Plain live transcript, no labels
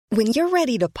When you're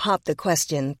ready to pop the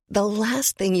question, the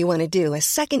last thing you want to do is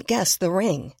second-guess the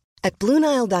ring. At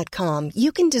BlueNile.com,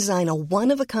 you can design a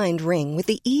one-of-a-kind ring with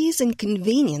the ease and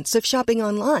convenience of shopping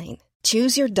online.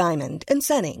 Choose your diamond and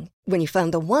setting. When you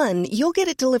find the one, you'll get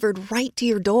it delivered right to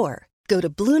your door. Go to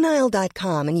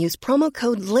BlueNile.com and use promo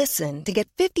code LISTEN to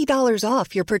get $50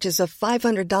 off your purchase of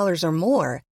 $500 or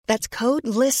more. That's code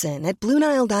LISTEN at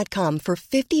BlueNile.com for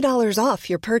 $50 off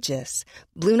your purchase.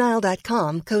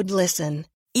 BlueNile.com, code LISTEN.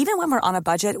 Even when we're on a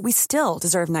budget, we still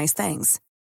deserve nice things.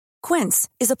 Quince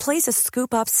is a place to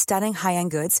scoop up stunning high-end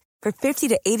goods for 50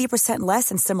 to 80% less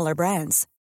than similar brands.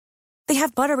 They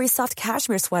have buttery soft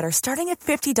cashmere sweaters starting at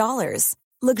 $50,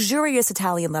 luxurious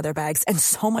Italian leather bags, and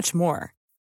so much more.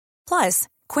 Plus,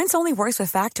 Quince only works with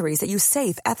factories that use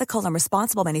safe, ethical, and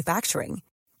responsible manufacturing.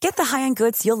 Get the high-end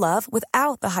goods you'll love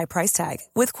without the high price tag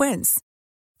with Quince.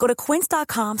 Go to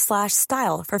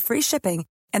quince.com/style for free shipping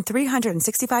and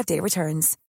 365-day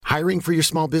returns. Hiring for your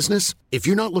small business? If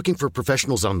you're not looking for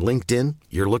professionals on LinkedIn,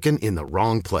 you're looking in the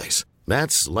wrong place.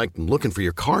 That's like looking for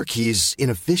your car keys in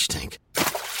a fish tank.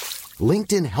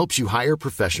 LinkedIn helps you hire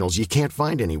professionals you can't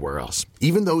find anywhere else,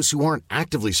 even those who aren't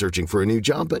actively searching for a new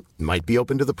job but might be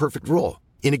open to the perfect role.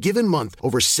 In a given month,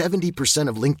 over 70%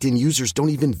 of LinkedIn users don't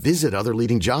even visit other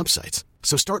leading job sites.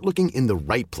 So start looking in the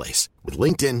right place. With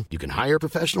LinkedIn, you can hire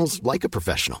professionals like a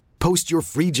professional. Post your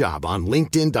free job on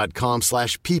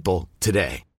linkedin.com/people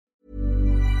today.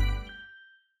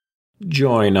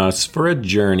 Join us for a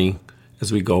journey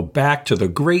as we go back to the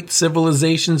great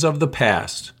civilizations of the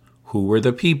past. Who were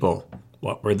the people?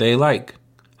 What were they like?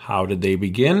 How did they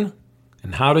begin?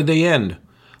 And how did they end?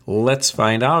 Let's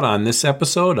find out on this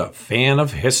episode of Fan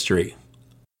of History.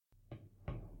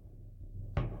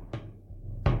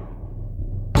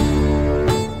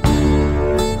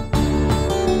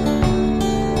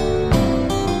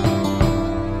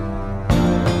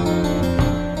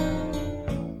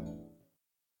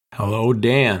 Hello,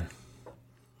 Dan.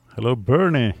 Hello,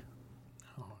 Bernie.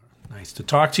 Nice to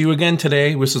talk to you again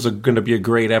today. This is going to be a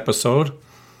great episode.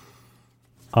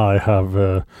 I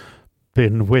have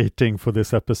been waiting for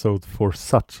this episode for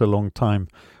such a long time.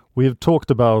 We've talked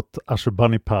about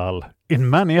Ashurbanipal in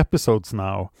many episodes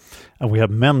now, and we have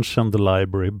mentioned the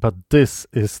library, but this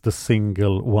is the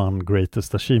single one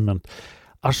greatest achievement.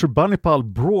 Ashurbanipal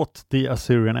brought the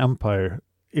Assyrian Empire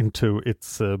into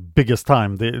its biggest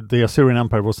time. The Assyrian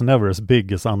Empire was never as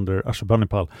big as under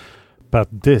Ashurbanipal, but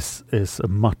this is a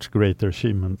much greater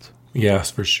achievement.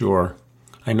 Yes, for sure.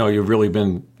 I know you've really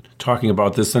been talking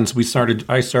about this since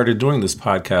I started doing this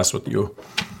podcast with you.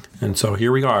 And so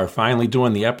here we are, finally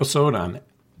doing the episode on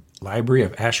Library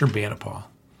of Ashurbanipal.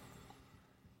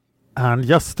 And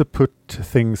just to put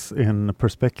things in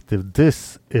perspective,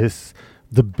 this is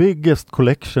the biggest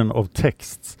collection of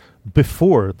texts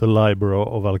before the Library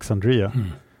of Alexandria.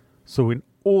 So in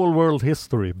all world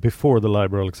history, before the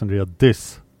Library of Alexandria,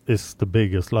 this is the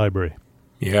biggest library.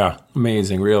 Yeah,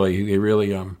 amazing, really. They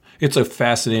really, it's a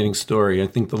fascinating story. I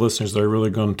think the listeners are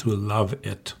really going to love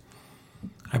it.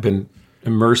 I've been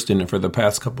immersed in it for the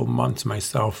past couple of months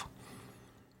myself.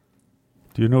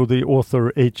 Do you know the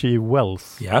author H.G.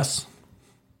 Wells? Yes.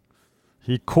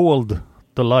 He called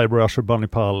the Library of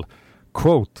Ashurbanipal,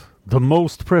 quote, the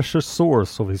most precious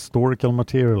source of historical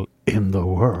material in the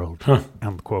world,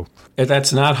 end quote.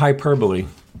 That's not hyperbole.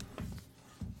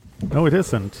 No, it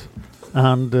isn't.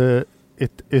 And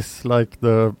it is like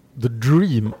the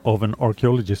dream of an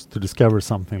archaeologist to discover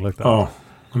something like that. Oh,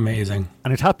 amazing.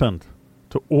 And it happened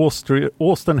to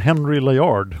Austen Henry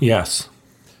Layard. Yes.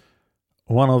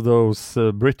 One of those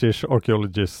British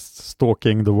archaeologists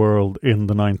stalking the world in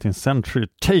the 19th century,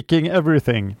 taking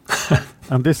everything.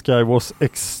 And this guy was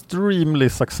extremely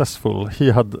successful.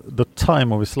 He had the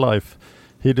time of his life.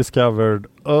 He discovered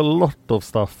a lot of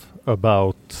stuff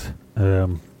about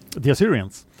the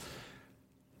Assyrians.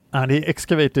 And he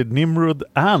excavated Nimrud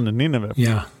and Nineveh.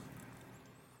 Yeah.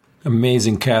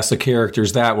 Amazing cast of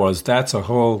characters that was. That's a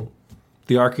whole...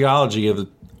 The archaeology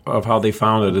of how they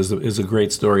found it is a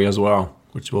great story as well,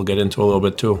 which we'll get into a little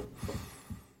bit too.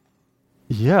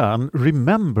 Yeah, and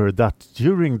remember that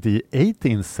during the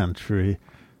 18th century,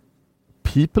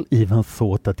 people even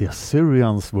thought that the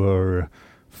Assyrians were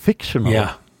fictional.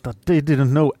 Yeah. That they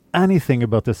didn't know anything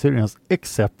about the Assyrians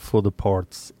except for the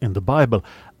parts in the Bible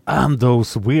and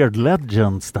those weird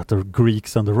legends that the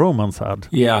Greeks and the Romans had.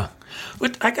 Yeah.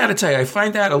 But I got to tell you, I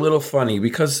find that a little funny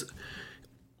because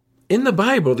in the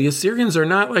Bible, the Assyrians are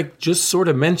not like just sort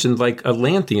of mentioned like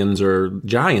Atlanteans or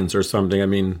giants or something. I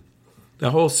mean, the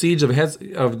whole siege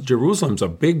of Jerusalem's a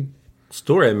big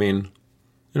story. I mean,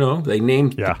 you know, they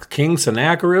named King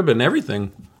Sennacherib and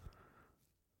everything.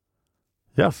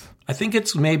 Yes. I think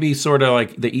it's maybe sort of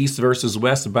like the East versus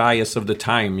West bias of the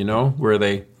time, where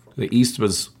the East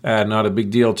was not a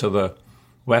big deal to the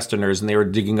Westerners, and they were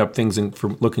digging up things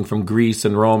looking from Greece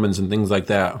and Romans and things like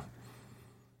that.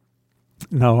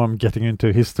 Now I'm getting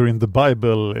into history in the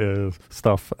Bible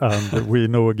stuff, and we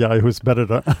know a guy who's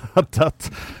better at that.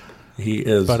 He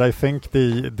is. But I think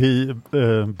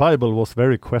the Bible was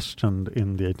very questioned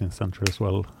in the 18th century as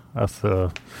well, as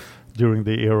during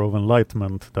the era of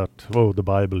Enlightenment, that, the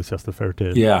Bible is just a fairy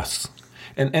tale. Yes.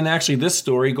 And actually this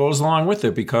story goes along with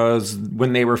it, because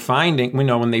when they were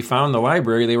when they found the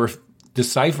library, they were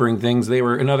deciphering things. They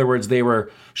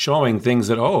were showing things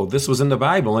that, this was in the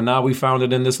Bible, and now we found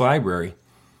it in this library.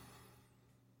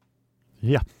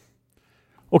 Yeah.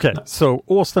 Okay, so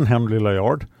Austen Henry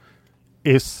Layard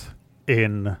is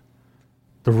in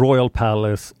the royal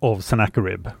palace of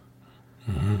Sennacherib,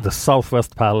 the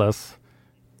Southwest Palace,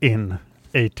 in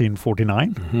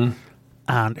 1849,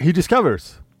 and he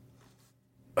discovers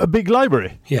a big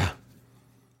library. Yeah.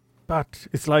 But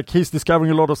it's like he's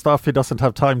discovering a lot of stuff. He doesn't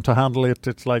have time to handle it.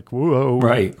 It's like, whoa.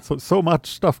 Right. So much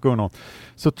stuff going on.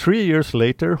 So 3 years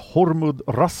later, Hormud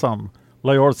Rassam,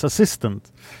 Layard's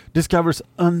assistant, discovers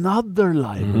another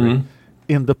library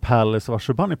in the palace of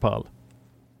Ashurbanipal.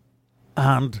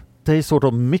 And they sort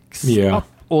of mix up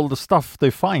all the stuff they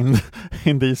find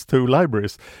in these two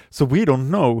libraries. So we don't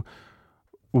know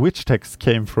which text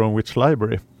came from which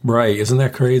library. Right. Isn't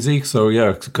that crazy? So,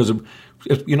 yeah, because,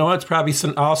 it's probably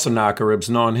all Sennacherib's,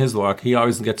 knowing his luck. He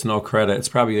always gets no credit. It's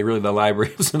probably really the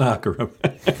library of Sennacherib.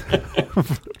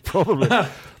 Probably.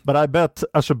 But I bet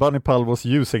Ashurbanipal was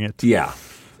using it. Yeah.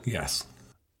 Yes.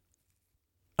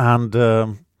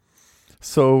 And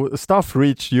so stuff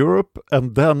reached Europe,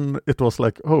 and then it was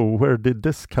like, where did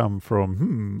this come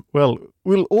from? Well,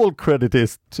 we'll credit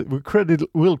it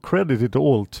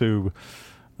all to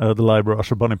the library of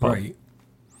Ashurbanipal. Right.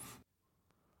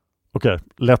 Okay,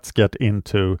 let's get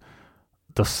into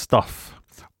the stuff.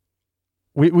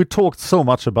 We talked so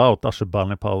much about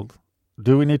Ashurbanipal.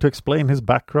 Do we need to explain his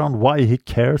background, why he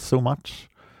cares so much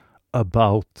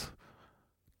about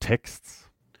texts?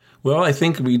 Well, I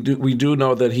think we do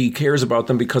know that he cares about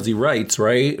them because he writes,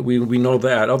 right? We know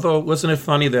that. Although, wasn't it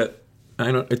funny that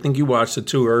I think you watched it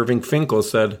too? Irving Finkel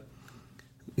said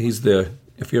if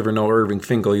you ever know Irving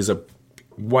Finkel, he's a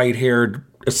white-haired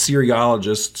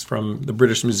Assyriologist from the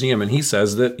British Museum, and he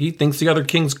says that he thinks the other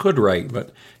kings could write,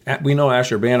 but we know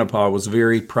Ashurbanipal was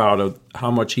very proud of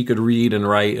how much he could read and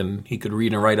write, and he could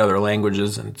read and write other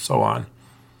languages and so on.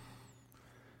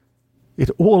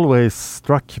 It always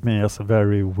struck me as a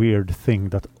very weird thing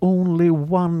that only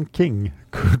one king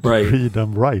could read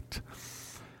and write.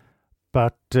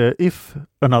 But if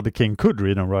another king could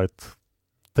read and write,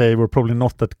 they were probably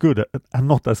not as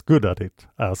good at it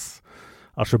as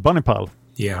Ashurbanipal.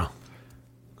 Yeah,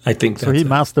 I think so. He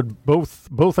mastered both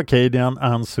Akkadian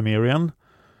and Sumerian,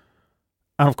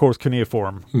 and of course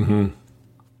cuneiform. Mm-hmm.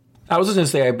 I was just going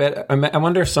to say, I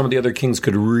wonder if some of the other kings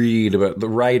could read, but the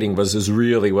writing is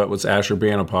really what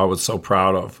Ashurbanipal was so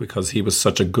proud of, because he had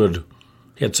such good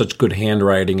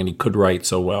handwriting, and he could write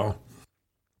so well.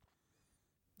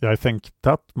 Yeah, I think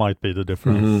that might be the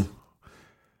difference.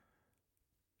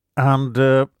 And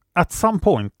at some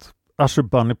point,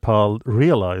 Ashurbanipal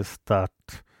realized that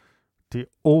the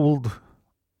old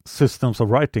systems of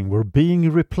writing were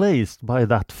being replaced by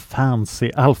that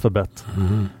fancy alphabet.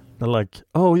 Mm-hmm. They're like,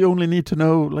 you only need to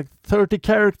know like 30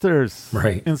 characters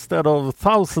instead of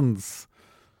thousands.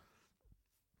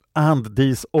 And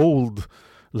these old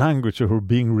languages were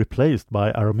being replaced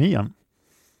by Aramean.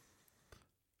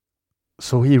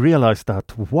 So he realized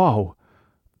that,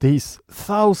 these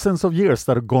thousands of years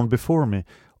that have gone before me,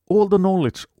 all the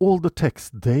knowledge, all the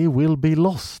text, they will be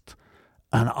lost.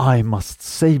 And I must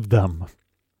save them.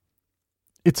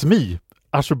 It's me,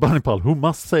 Ashurbanipal, who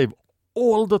must save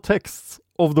all the texts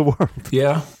of the world.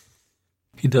 Yeah.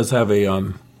 He does have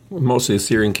most of the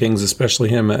Assyrian kings, especially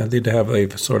him, they have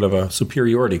a sort of a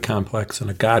superiority complex and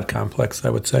a god complex, I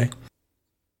would say.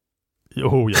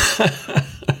 Oh, yeah.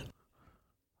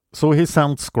 So he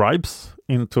sent scribes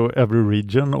into every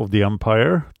region of the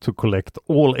empire to collect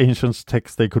all ancient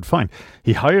texts they could find.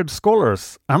 He hired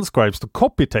scholars and scribes to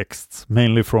copy texts,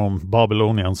 mainly from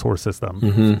Babylonian sources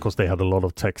then, because they had a lot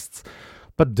of texts.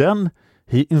 But then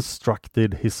he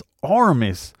instructed his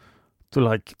armies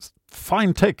to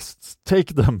find texts,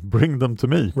 take them, bring them to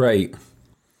me. Right.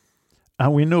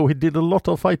 And we know he did a lot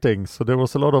of fighting, so there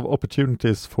was a lot of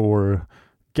opportunities for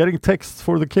getting texts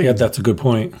for the king. Yeah, that's a good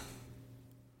point.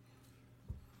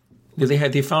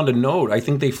 They found a note. I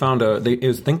think they found it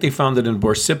in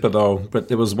Borsippa though,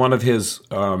 but it was one of his.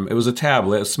 It was a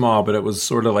tablet, small, but it was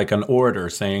sort of like an order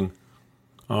saying,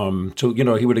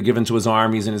 he would have given to his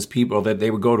armies and his people, that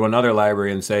they would go to another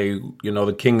library and say,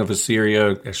 the king of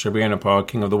Assyria, Ashurbanipal,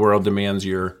 king of the world, demands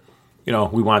we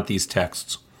want these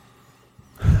texts.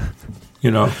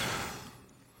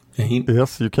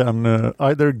 Yes, you can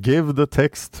either give the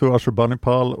text to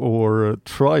Ashurbanipal or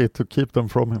try to keep them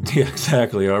from him. Yeah,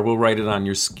 exactly. Or we'll write it on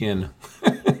your skin.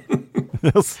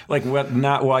 Yes. Like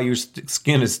not while your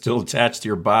skin is still attached to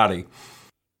your body.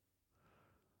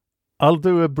 I'll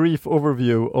do a brief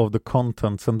overview of the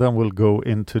contents and then we'll go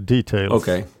into details.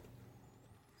 Okay.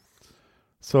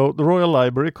 So the Royal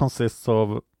Library consists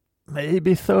of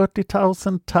maybe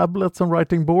 30,000 tablets and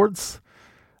writing boards,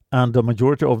 and the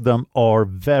majority of them are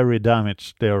very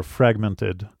damaged. They are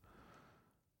fragmented.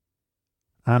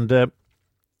 And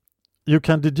you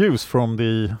can deduce from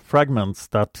the fragments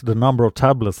that the number of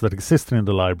tablets that existed in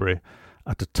the library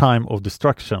at the time of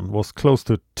destruction was close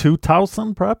to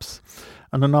 2,000 perhaps,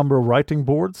 and the number of writing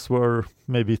boards were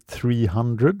maybe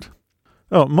 300.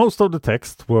 Most of the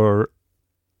texts were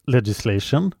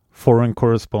legislation, foreign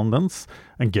correspondence,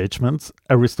 engagements,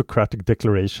 aristocratic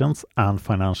declarations, and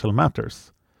financial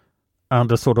matters. And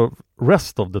the sort of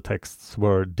rest of the texts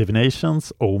were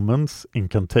divinations, omens,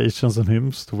 incantations, and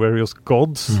hymns to various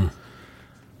gods.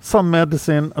 Some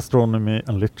medicine, astronomy,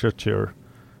 and literature.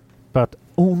 But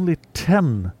only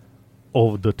 10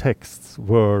 of the texts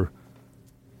were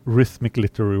rhythmic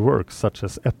literary works, such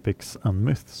as epics and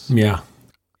myths. Yeah.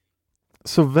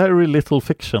 So very little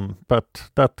fiction, but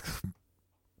that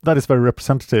is very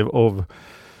representative of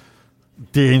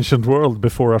the ancient world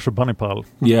before Ashurbanipal.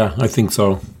 Yeah, I think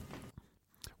so.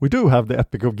 We do have the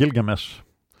Epic of Gilgamesh.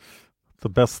 The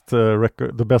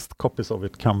best copies of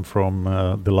it come from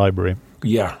the library.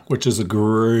 Yeah, which is a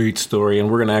great story, and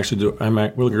we're going to actually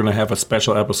we're going to have a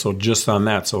special episode just on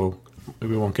that. So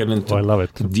we won't get into I love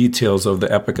it. the details of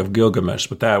the Epic of Gilgamesh,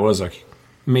 but that was a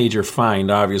major find,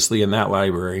 obviously, in that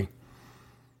library.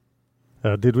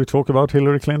 Did we talk about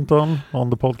Hillary Clinton on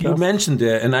the podcast? You mentioned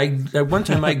it, and at one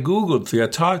time I Googled for you.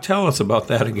 Tell us about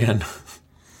that again.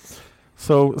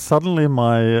 So suddenly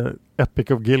my Epic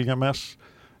of Gilgamesh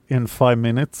in 5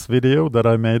 minutes video that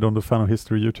I made on the Fan of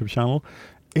History YouTube channel,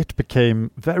 it became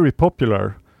very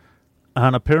popular.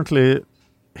 And apparently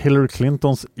Hillary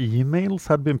Clinton's emails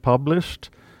had been published,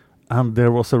 and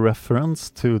there was a reference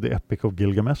to the Epic of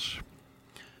Gilgamesh.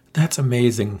 That's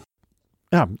amazing.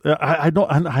 Yeah, I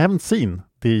haven't seen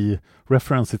the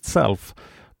reference itself,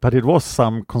 but it was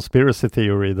some conspiracy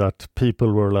theory that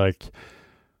people were like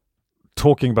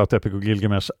talking about the Epic of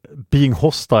Gilgamesh being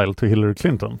hostile to Hillary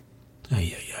Clinton.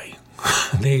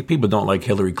 People don't like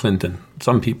Hillary Clinton.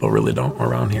 Some people really don't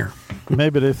around here.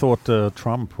 Maybe they thought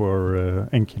Trump were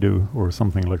Enkidu or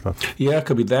something like that. Yeah, it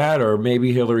could be that, or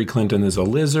maybe Hillary Clinton is a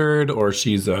lizard, or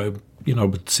she's a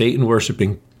Satan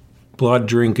worshipping, blood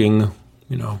drinking,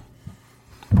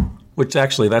 Which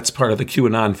actually, that's part of the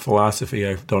QAnon philosophy.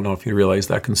 I don't know if you realize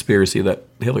that conspiracy that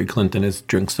Hillary Clinton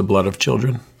drinks the blood of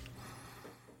children.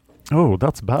 Oh,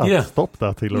 that's bad. Yeah. Stop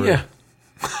that, Hillary. Yeah.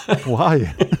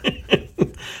 Why?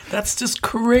 That's just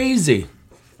crazy.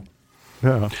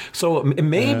 Yeah. So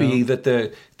maybe that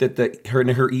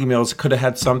her emails could have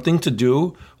had something to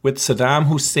do with Saddam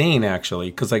Hussein,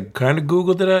 actually, because I kind of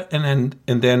Googled it, and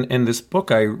then in this book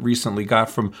I recently got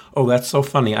from. Oh, that's so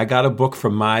funny! I got a book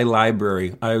from my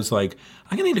library. I was like,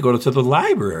 I need to go to the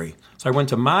library, so I went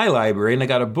to my library and I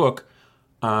got a book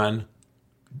on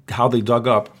how they dug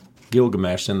up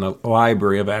Gilgamesh in the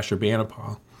library of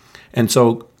Ashurbanipal, and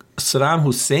so Saddam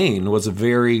Hussein was a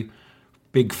very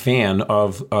big fan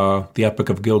of the Epic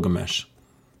of Gilgamesh,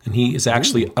 and he is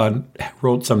actually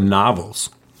wrote some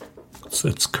novels. So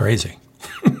it's crazy.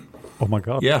 Oh my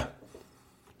God! Yeah,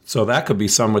 so that could be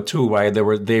somewhat too why they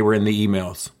were in the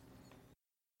emails.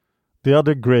 The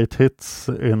other great hits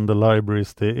in the library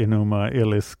is the Enuma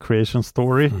Elish creation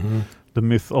story, the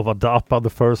myth of Adapa, the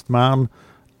first man,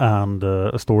 and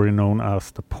a story known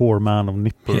as the Poor Man of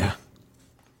Nippur. Yeah,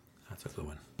 that's a good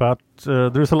one. But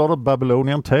there's a lot of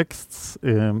Babylonian texts,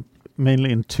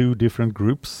 mainly in two different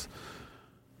groups.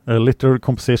 Literary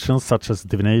compositions such as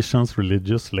divinations,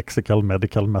 religious, lexical,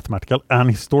 medical, mathematical,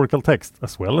 and historical texts,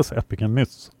 as well as epic and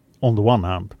myths on the one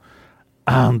hand,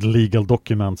 and legal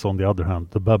documents on the other hand.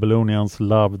 The Babylonians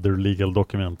loved their legal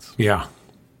documents. Yeah.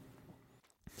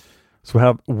 So we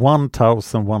have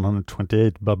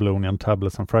 1,128 Babylonian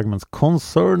tablets and fragments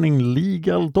concerning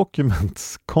legal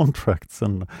documents, contracts,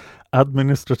 and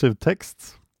administrative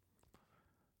texts.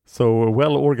 So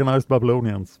well-organized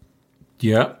Babylonians.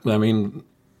 Yeah, I mean,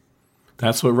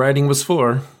 that's what writing was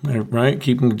for, right?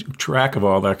 Keeping track of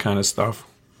all that kind of stuff.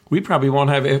 We probably won't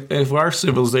have, if our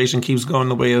civilization keeps going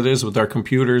the way it is with our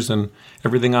computers and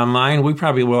everything online, we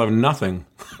probably will have nothing.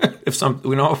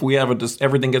 If we have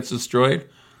everything gets destroyed,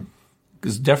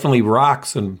 because definitely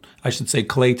rocks and I should say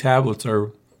clay tablets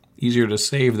are easier to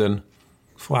save than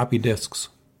floppy disks.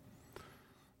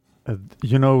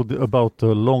 You know about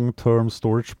the long-term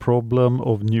storage problem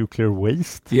of nuclear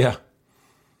waste? Yeah.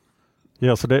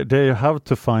 Yeah, so they have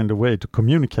to find a way to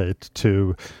communicate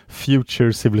to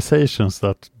future civilizations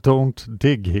that don't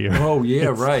dig here. Oh,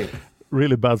 yeah, right.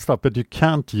 Really bad stuff, but you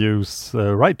can't use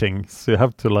writing, so you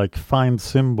have to like find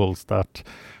symbols that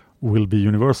will be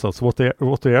universal. So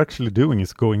what they're actually doing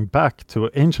is going back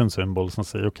to ancient symbols and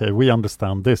say, okay, we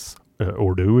understand this,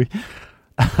 or do we?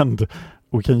 And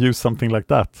we can use something like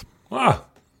that. Wow,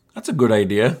 that's a good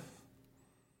idea.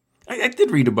 I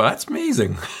did read about it. It's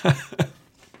amazing.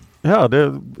 Yeah,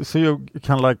 so you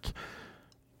can like,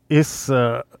 is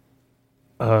a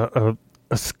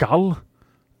skull,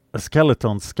 a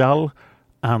skeleton skull,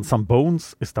 and some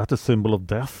bones, is that a symbol of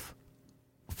death?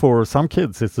 For some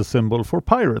kids, it's a symbol for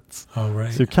pirates. Oh,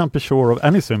 right. So you can't be sure of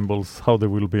any symbols, how they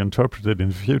will be interpreted in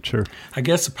the future. I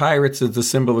guess pirates is the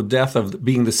symbol of death, of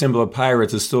being the symbol of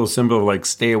pirates is still a symbol of like,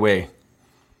 stay away.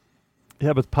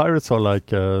 Yeah, but pirates are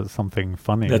like something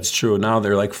funny. That's true. Now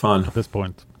they're like fun. At this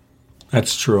point.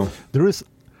 That's true. There is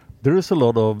a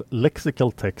lot of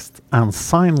lexical text and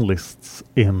sign lists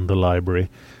in the library.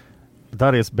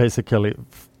 That is basically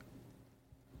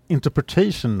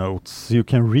interpretation notes. You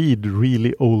can read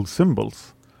really old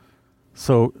symbols.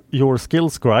 So your skill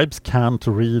scribes can't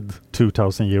read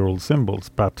 2,000-year-old symbols,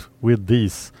 but with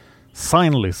these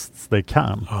sign lists they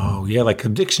can. Oh, yeah, like a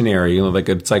dictionary, like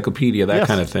an encyclopedia, that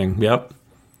kind of thing. Yep.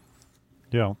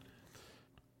 Yeah.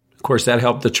 Of course, that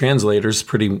helped the translators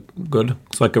pretty good.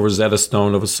 It's like a Rosetta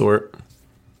Stone of a sort.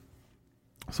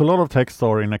 So a lot of texts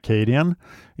are in Akkadian,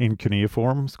 in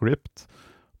cuneiform script,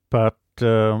 but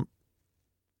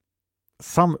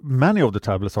many of the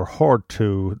tablets are hard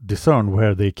to discern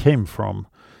where they came from.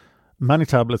 Many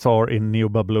tablets are in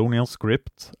Neo-Babylonian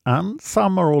script, and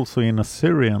some are also in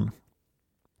Assyrian.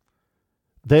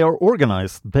 They are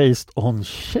organized based on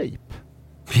shape.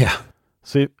 Yeah.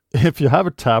 So if you have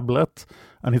a tablet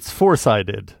and it's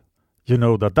four-sided, you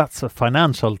know that that's a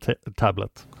financial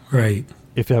tablet. Right.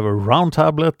 If you have a round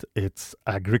tablet, it's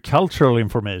agricultural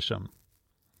information.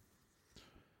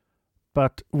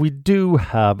 But we do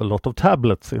have a lot of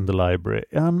tablets in the library,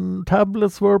 and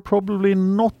tablets were probably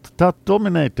not that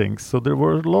dominating, so there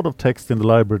were a lot of text in the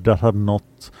library that had not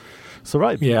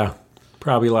survived. Yeah,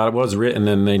 probably a lot of it was written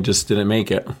and they just didn't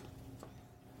make it.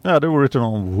 Yeah, they were written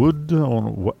on wood,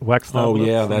 on wax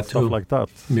tablets, that stuff too. like that.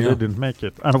 So Yeah. they didn't make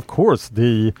it. And of course,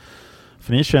 the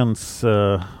Phoenicians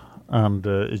and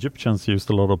Egyptians used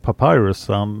a lot of papyrus,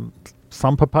 and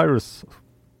some papyrus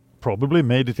probably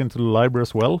made it into the library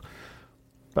as well,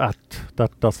 but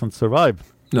that doesn't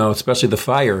survive. No, especially the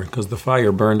fire, because the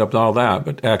fire burned up all that,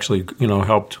 but actually,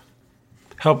 helped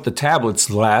the tablets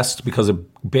last because it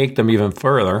baked them even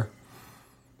further.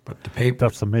 But the paper...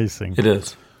 That's amazing. It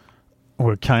is.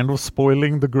 We're kind of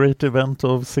spoiling the great event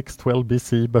of 612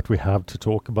 BC, but we have to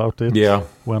talk about it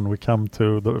when we come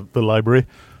to the library.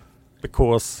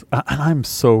 Because, and I'm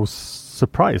so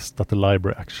surprised that the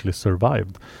library actually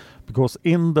survived. Because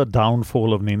in the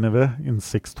downfall of Nineveh in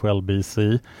 612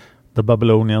 BC, the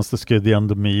Babylonians, the Scythians,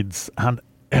 the Medes, and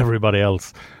everybody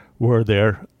else were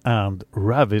there and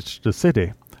ravaged the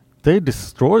city. They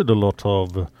destroyed a lot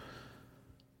of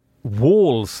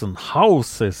walls and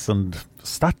houses and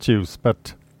statues,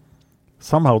 but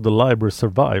somehow the library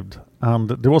survived, and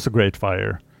there was a great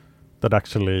fire that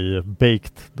actually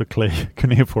baked the clay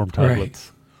cuneiform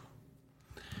tablets. Right.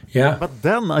 Yeah. But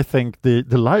then I think the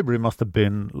library must have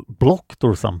been blocked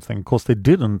or something, because they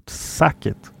didn't sack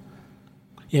it.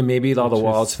 Yeah, maybe all the Which is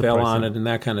walls fell on surprising. it and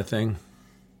that kind of thing.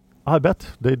 I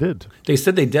bet they did. They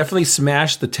said they definitely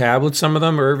smashed the tablets, some of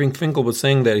them. Irving Finkel was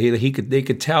saying that they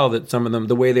could tell that some of them,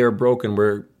 the way they were broken,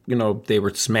 were, they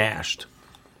were smashed.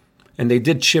 And they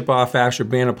did chip off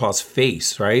Ashurbanipal's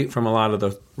face, right, from a lot of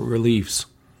the reliefs.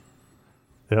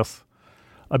 Yes.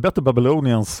 I bet the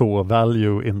Babylonians saw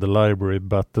value in the library,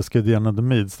 but the Scythians and the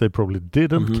Medes, they probably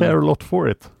didn't care a lot for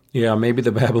it. Yeah, maybe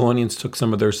the Babylonians took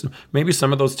some of those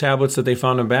tablets that they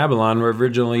found in Babylon were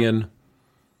originally in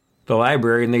the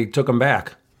library, and they took them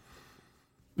back.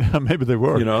 Yeah, maybe they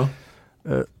were.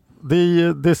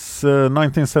 This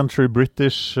 19th century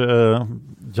British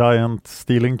giant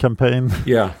stealing campaign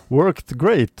worked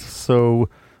great. So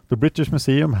the British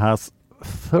Museum has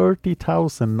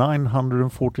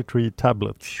 30,943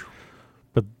 tablets.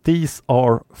 But these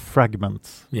are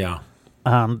fragments. Yeah.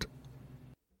 And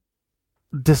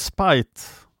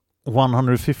despite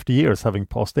 150 years having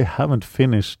passed, they haven't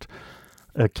finished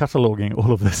cataloging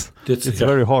all of this. It's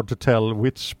very hard to tell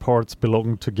which parts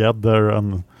belong together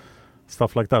and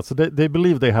stuff like that. So they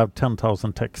believe they have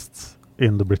 10,000 texts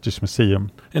in the British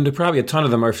Museum. And probably a ton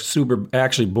of them are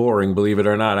actually boring, believe it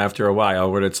or not, after a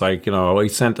while, where it's like, he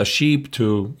sent a sheep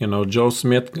to, Joe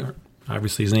Smith.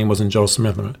 Obviously, his name wasn't Joe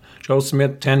Smith. Joe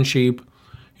Smith, 10 sheep,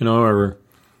 or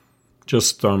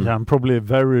just... and probably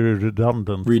very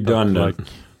redundant.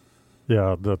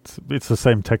 That it's the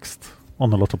same text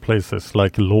on a lot of places,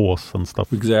 like laws and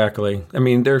stuff. Exactly. I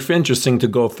mean, they're interesting to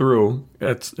go through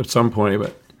at some point,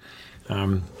 but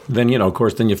then, of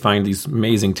course, then you find these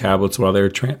amazing tablets while they were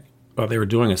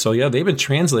doing it. So, yeah, they've been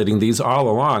translating these all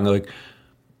along.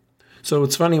 So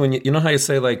it's funny when you know how you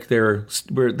say like they were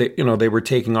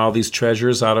taking all these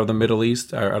treasures out of the Middle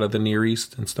East, or out of the Near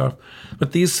East and stuff.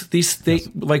 But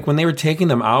like when they were taking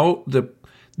them out,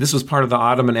 this was part of the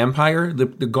Ottoman Empire. The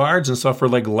guards and stuff were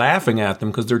like laughing at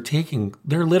them because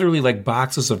they're literally like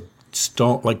boxes of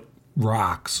stone, like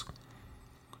rocks.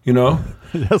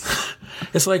 Yes.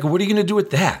 It's like, what are you going to do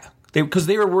with that? Because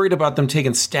they were worried about them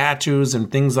taking statues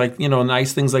and things like,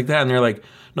 nice things like that. And they're like,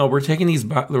 no, we're taking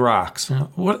the rocks.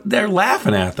 What? They're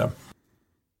laughing at them.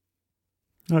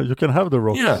 No, you can have the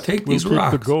rocks. Yeah, take these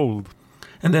rocks. Keep the gold.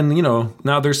 And then,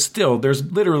 now there's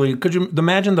literally, could you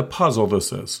imagine the puzzle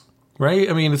this is? Right?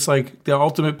 I mean, it's like the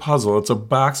ultimate puzzle. It's a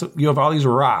box. You have all these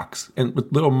rocks and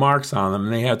with little marks on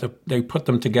them, and they put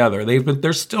them together.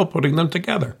 They're still putting them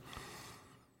together.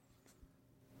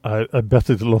 I bet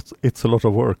it's a lot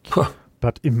of work.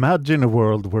 But imagine a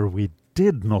world where we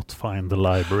did not find the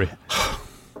library.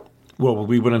 Well,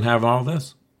 we wouldn't have all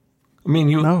this. I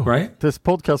mean, right? This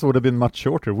podcast would have been much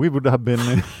shorter. We would have been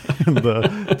in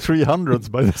the 300s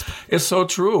by this point. It's so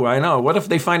true. I know. What if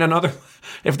they find another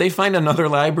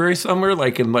library somewhere,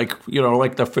 like in like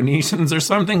the Phoenicians or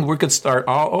something? We could start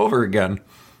all over again.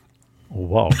 Oh,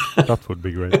 wow, that would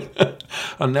be great.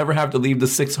 I'll never have to leave the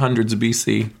 600s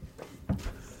BC.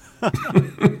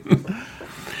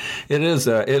 It is.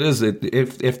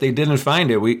 If they didn't find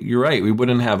it, you're right. We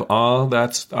wouldn't have all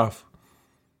that stuff.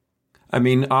 I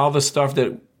mean, all the stuff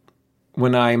that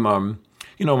when I'm,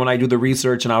 when I do the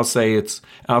research, and I'll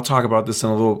talk about this in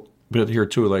a little bit here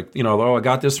too. Like, I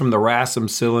got this from the Rassam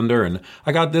cylinder, and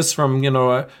I got this from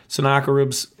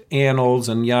Sennacherib's annals,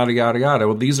 and yada yada yada.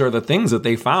 Well, these are the things that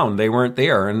they found. They weren't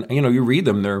there, and you read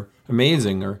them, they're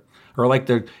amazing. Or like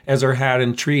the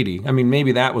Ezarhaddon Treaty. I mean,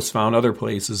 maybe that was found other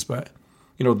places, but,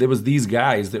 there was these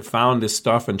guys that found this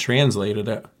stuff and translated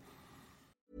it.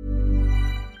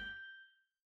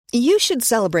 You should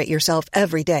celebrate yourself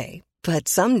every day, but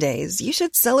some days you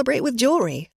should celebrate with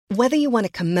jewelry. Whether you want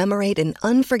to commemorate an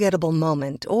unforgettable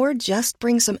moment or just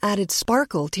bring some added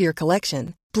sparkle to your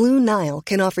collection, Blue Nile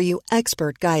can offer you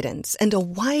expert guidance and a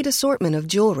wide assortment of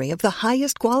jewelry of the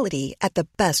highest quality at the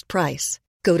best price.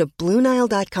 Go to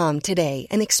BlueNile.com today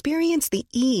and experience the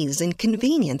ease and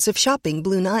convenience of shopping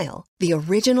Blue Nile, the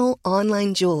original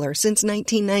online jeweler since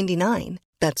 1999.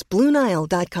 That's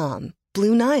BlueNile.com.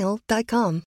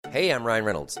 BlueNile.com. Hey, I'm Ryan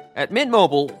Reynolds. At Mint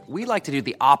Mobile, we like to do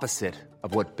the opposite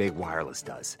of what Big Wireless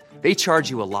does. They charge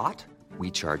you a lot,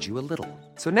 we charge you a little.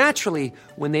 So naturally,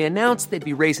 when they announced they'd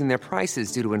be raising their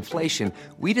prices due to inflation,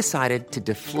 we decided to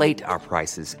deflate our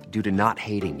prices due to not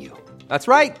hating you. That's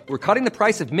right. We're cutting the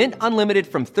price of Mint Unlimited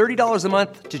from $30 a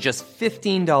month to just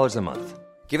 $15 a month.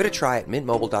 Give it a try at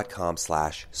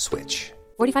mintmobile.com/switch.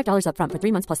 $45 up front for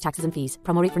 3 months plus taxes and fees.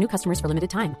 Promo rate for new customers for limited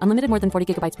time. Unlimited more than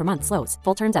 40 gigabytes per month. Slows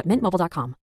full terms at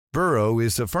mintmobile.com. Burrow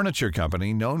is a furniture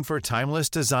company known for timeless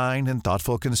design and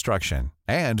thoughtful construction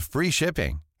and free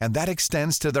shipping. And that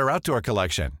extends to their outdoor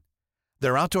collection.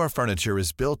 Their outdoor furniture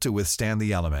is built to withstand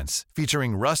the elements,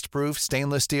 featuring rust-proof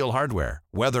stainless steel hardware,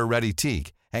 weather-ready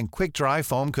teak, and quick-dry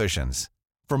foam cushions.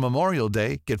 For Memorial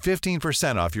Day, get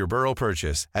 15% off your Burrow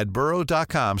purchase at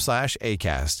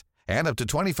burrow.com/acast and up to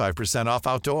 25% off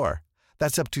outdoor.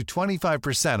 That's up to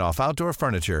 25% off outdoor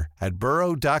furniture at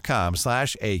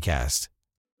burrow.com/acast.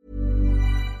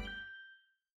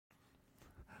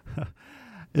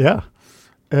 Yeah.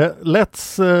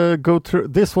 Let's go through.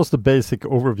 This was the basic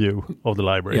overview of the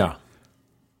library. Yeah.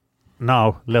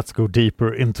 Now, let's go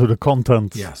deeper into the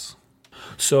contents. Yes.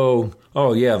 So,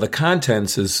 the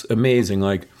contents is amazing.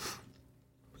 Like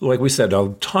we said,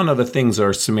 a ton of the things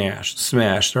are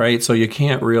smashed, right? So you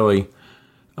can't really,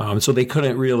 so they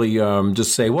couldn't really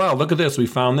just say, well, look at this, we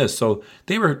found this. So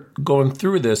they were going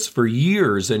through this for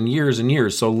years and years and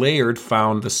years. So Layard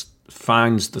finds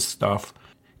the stuff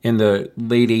in the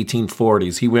late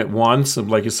 1840s. He went once,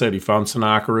 and like you said, he found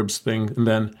Sennacherib's thing,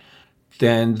 and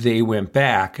then they went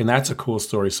back, and that's a cool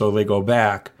story. So they go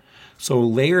back. So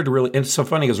Layard really, and it's so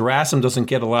funny because Rassam doesn't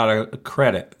get a lot of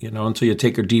credit, until you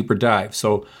take a deeper dive.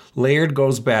 So Layard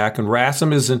goes back, and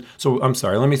Rassam so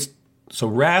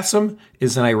Rassam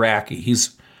is an Iraqi.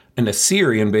 He's an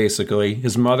Assyrian, basically.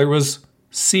 His mother was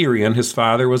Syrian. His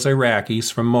father was Iraqi.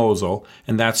 He's from Mosul,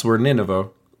 and that's where Nineveh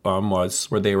was,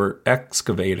 where they were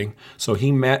excavating. So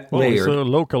he met Layard. He's a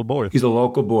local boy. He's a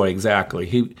local boy,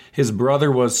 exactly. His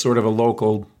brother was sort of a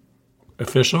local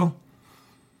official,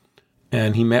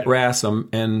 and he met Rassam,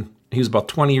 and he was about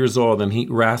 20 years old, and he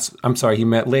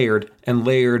met Layard, and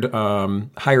Layard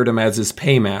hired him as his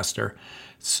paymaster.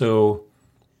 So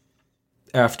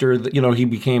after, he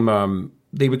became,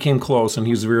 they became close, and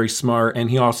he was very smart, and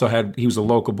he was a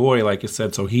local boy, like I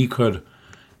said, so he could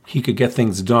get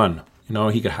things done.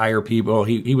 He could hire people.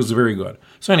 He was very good.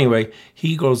 So anyway,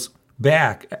 he goes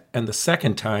back, and the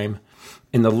second time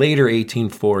in the later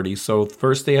 1840s. So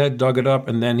first they had dug it up,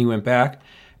 and then he went back,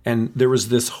 and there was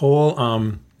this whole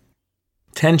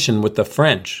tension with the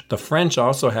French. The French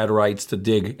also had rights to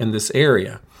dig in this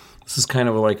area. This is kind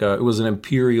of like it was an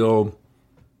imperial,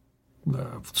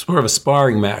 sort of a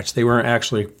sparring match. They weren't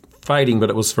actually fighting, but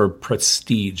it was for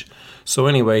prestige. So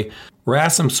anyway,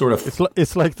 Rassam sort of...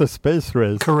 It's like the space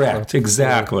race. Correct,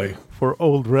 exactly. For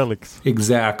old relics.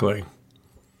 Exactly.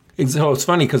 So it's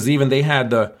funny because even they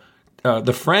had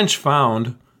the French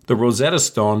found the Rosetta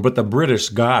Stone, but the British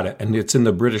got it, and it's in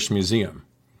the British Museum.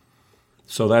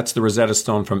 So that's the Rosetta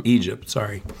Stone from Egypt,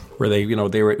 where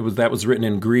that was written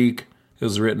in Greek. It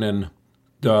was written in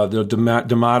the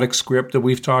Demotic script that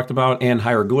we've talked about, and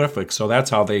hieroglyphics. So that's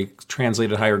how they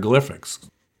translated hieroglyphics.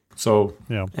 So,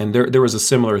 yeah. And there was a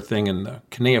similar thing in the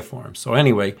cuneiform. So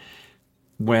anyway,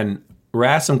 when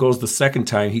Rassam goes the second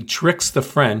time, he tricks the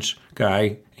French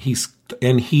guy,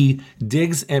 he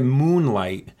digs in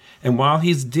moonlight. And while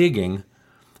he's digging,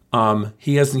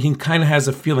 he kind of has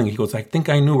a feeling. He goes, I think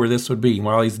I knew where this would be.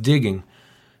 While he's digging,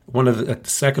 the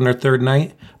second or third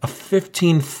night, a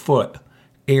 15-foot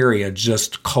area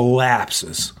just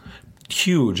collapses.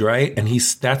 Huge, right? And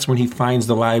that's when he finds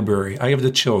the library. I have the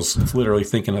chills. It's literally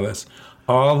thinking of this.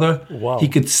 Wow. He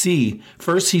could see.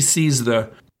 First, he sees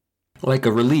like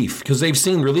a relief, because they've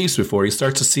seen reliefs before. He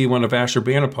starts to see one of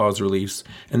Ashurbanipal's reliefs,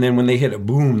 and then when they hit it,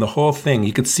 boom, the whole thing.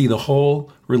 He could see the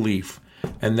whole relief,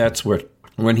 and that's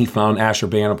when he found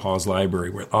Ashurbanipal's library,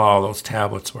 where all those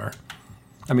tablets were.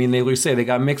 I mean, they say they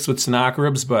got mixed with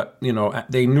Sennacherib's, but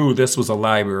they knew this was a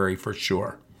library for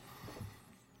sure.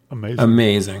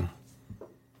 Amazing.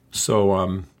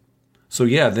 So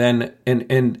yeah, then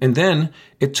and then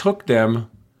it took them,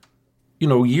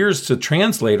 years to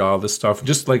translate all this stuff.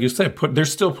 Just like you said, they're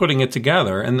still putting it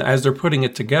together, and as they're putting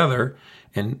it together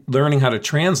and learning how to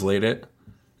translate it,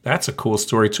 that's a cool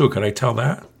story too. Could I tell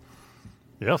that?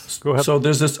 Yes, go ahead. So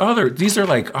there's these are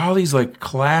like all these like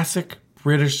classic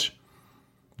British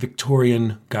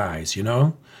Victorian guys,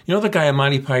 the guy in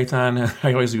Monty Python.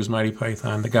 I always use Monty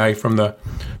Python. The guy from The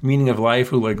Meaning of Life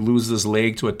who like loses his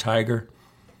leg to a tiger.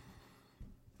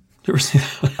 You ever see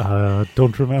that?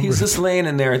 Don't remember. He's just laying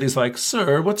in there, and he's like,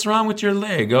 "Sir, what's wrong with your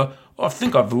leg?" I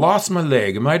think I've lost my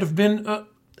leg. It might have been. I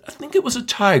think it was a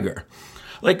tiger.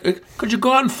 Like, could you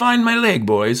go out and find my leg,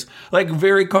 boys? Like,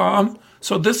 very calm.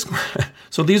 So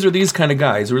these are these kind of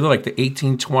guys. We're like the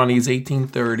 1820s,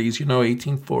 1830s,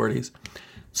 1840s.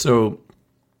 So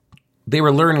they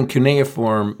were learning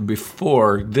cuneiform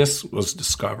before this was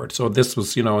discovered. So this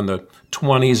was, in the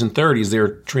 20s and 30s, they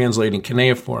were translating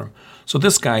cuneiform. So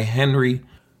this guy,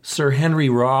 Sir Henry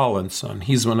Rawlinson,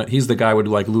 he's the guy who would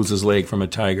like lose his leg from a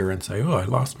tiger and say, "Oh, I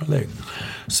lost my leg."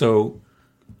 So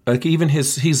like even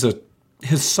his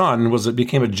son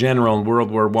became a general in World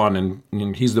War I,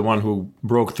 and he's the one who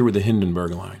broke through the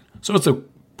Hindenburg line. So it's a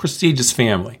prestigious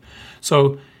family.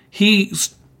 So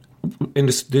he's, in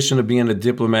addition to being a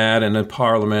diplomat and a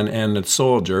parliament and a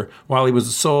soldier, while he was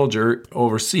a soldier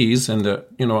overseas in the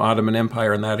Ottoman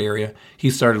Empire in that area, he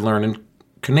started learning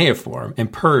cuneiform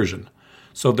and Persian.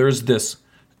 So there's this,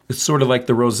 it's sort of like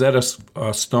the Rosetta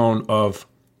Stone of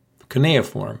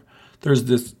cuneiform. There's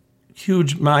this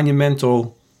huge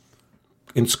monumental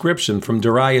inscription from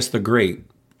Darius the Great,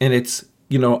 and it's,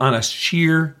 on a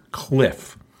sheer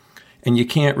cliff. And you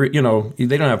can't, they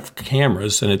don't have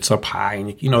cameras, and it's up high,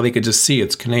 and, they could just see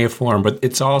it's cuneiform, but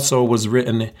it's also was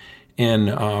written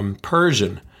in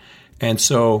Persian. And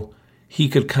so he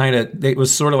could it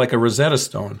was sort of like a Rosetta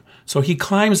Stone. So he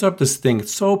climbs up this thing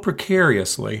so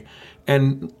precariously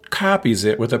and copies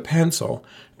it with a pencil.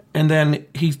 And then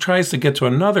he tries to get to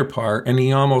another part, and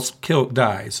he almost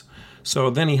dies. So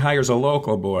then he hires a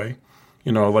local boy,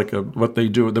 You know, like what they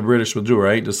do, the British would do,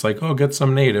 right? Just like, oh, get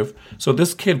some native. So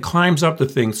this kid climbs up the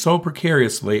thing so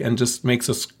precariously and just makes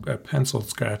a pencil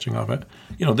scratching of it.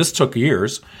 You know, this took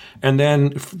years. And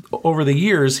then over the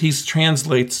years, he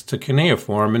translates to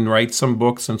cuneiform and writes some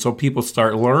books. And so people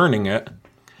start learning it.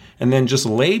 And then just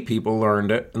lay people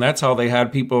learned it. And that's how they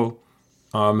had people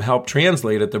help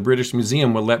translate it. The British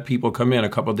Museum would let people come in a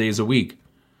couple of days a week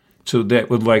that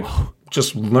would like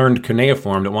just learned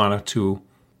cuneiform that wanted to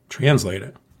translate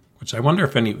it, which I wonder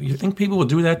if you think people will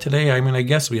do that today? I mean, I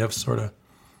guess we have sort of.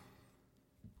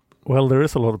 Well, there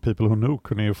is a lot of people who know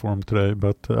cuneiform today,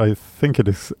 but I think it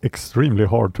is extremely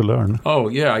hard to learn. Oh,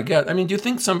 yeah, I get. I mean, do you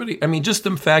think just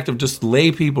the fact of just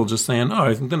lay people just saying, oh,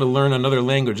 I'm going to learn another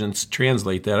language and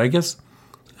translate that, I guess,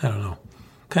 I don't know.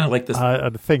 Kind of like this. I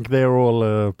think they're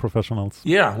all professionals.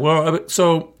 Yeah, well,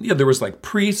 so, yeah, there was like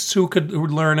priests who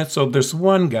would learn it. So there's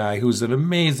one guy who's an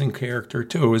amazing character,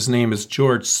 too. His name is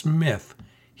George Smith.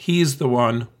 He's the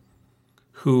one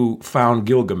who found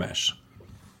Gilgamesh.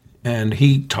 And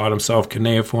he taught himself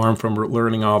cuneiform from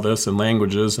learning all this and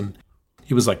languages. And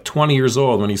he was like 20 years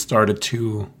old when he started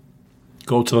to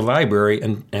go to the library.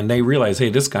 And they realized, hey,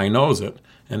 this guy knows it.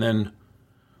 And then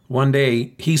one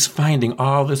day, he's finding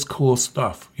all this cool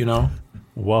stuff, you know?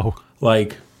 Wow.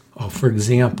 Like, for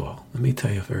example, let me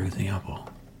tell you, for example.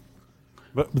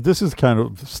 But this is kind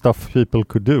of stuff people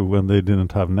could do when they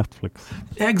didn't have Netflix.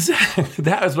 Exactly.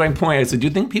 That was my point. I said, do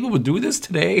you think people would do this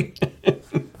today?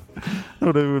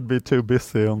 No, they would be too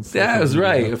busy on stuff. That was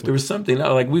right. If there was something,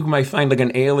 like we might find like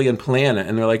an alien planet,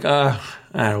 and they're like,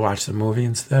 I'll watch the movie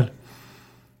instead.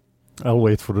 I'll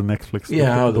wait for the Netflix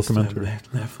documentary.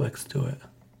 Netflix do it.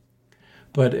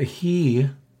 But he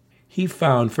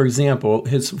found, for example,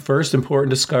 his first important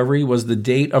discovery was the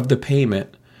date of the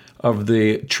payment of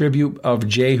the tribute of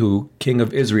Jehu, king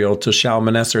of Israel, to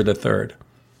Shalmaneser III.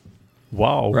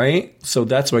 Wow. Right? So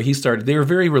that's why he started. They were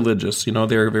very religious, you know,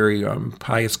 they were very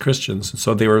pious Christians.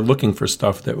 So they were looking for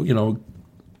stuff that, you know,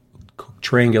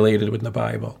 triangulated with the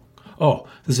Bible. Oh,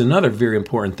 there's another very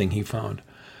important thing he found.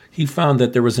 He found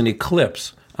that there was an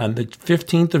eclipse on the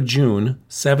 15th of June,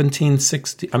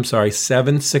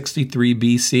 763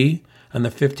 BC. On the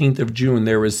 15th of June,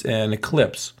 there was an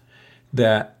eclipse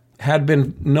that had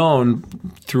been known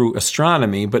through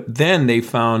astronomy, but then they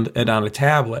found it on a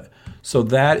tablet. So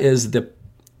that is the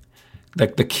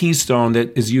keystone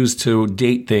that is used to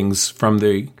date things from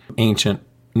the ancient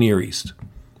Near East.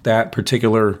 That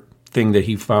particular thing that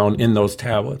he found in those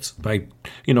tablets by,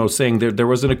 you know, saying there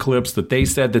was an eclipse, that they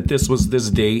said that this was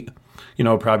this date, you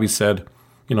know, probably said,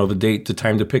 you know, the date, the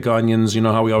time to pick onions, you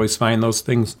know how we always find those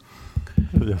things.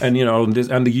 Yes. And, you know,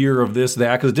 and the year of this,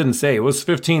 that, because it didn't say, it was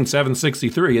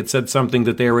 763. It said something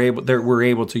that they were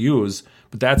able to use,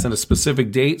 but that's in a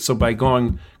specific date. So by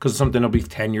going, because something will be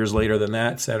 10 years later than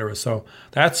that, et cetera. So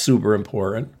that's super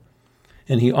important.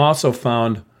 And he also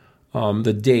found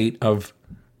the date of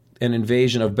an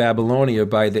invasion of Babylonia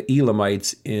by the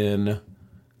Elamites in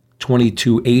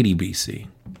 2280 BC.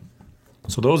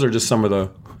 So those are just some of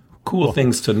the cool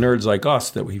things to nerds like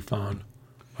us that we found.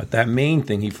 But that main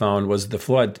thing he found was the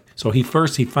flood. So he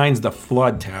finds the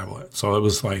flood tablet. So it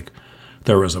was like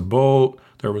there was a boat,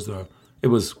 it was a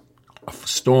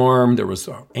storm, there was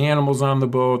animals on the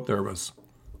boat, there was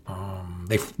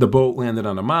the boat landed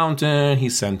on a mountain, he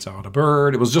sent out a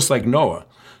bird. It was just like Noah.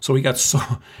 So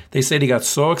they said he got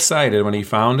so excited when he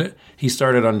found it, he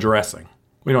started undressing.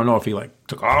 We don't know if he like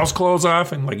took all his clothes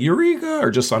off and like eureka or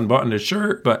just unbuttoned his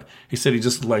shirt, but he said he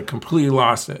just like completely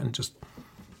lost it and just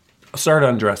started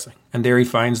undressing. And there he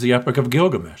finds the Epic of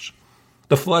Gilgamesh,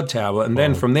 the flood tablet, and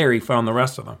then from there he found the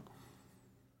rest of them.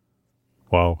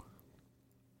 Wow.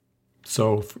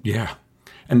 So, yeah.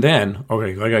 And then,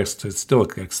 okay, like I still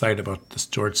excited about this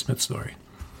George Smith story.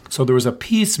 So there was a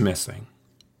piece missing.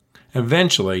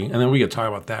 Eventually, and then we could talk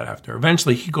about that after.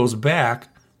 Eventually, he goes back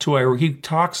to Iraq. He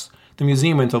talks the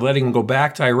museum into letting him go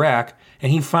back to Iraq, and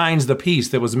he finds the piece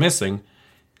that was missing.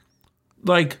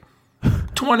 Like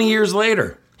 20 years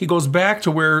later, he goes back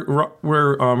to where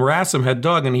Rassam had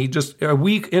dug, and he just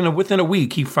within a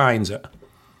week he finds it.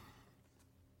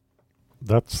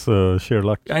 That's sheer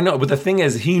luck. I know, but the thing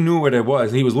is, he knew what it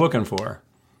was he was looking for.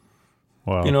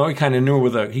 Wow. You know, he kind of knew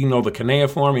he knew the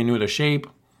cuneiform, he knew the shape.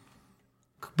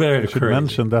 I should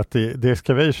mention that the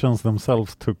excavations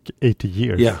themselves took 80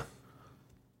 years. Yeah.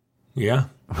 Yeah.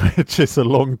 Which is a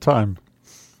long time.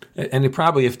 And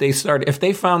if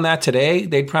they found that today,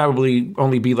 they'd probably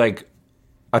only be like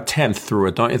a tenth through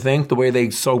it, don't you think? The way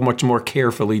they so much more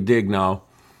carefully dig now.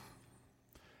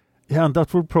 Yeah, and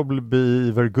that would probably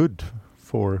be very good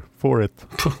for it.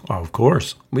 Oh, of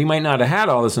course. We might not have had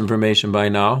all this information by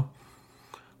now,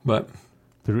 but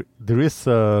There is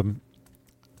a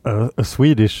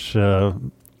Swedish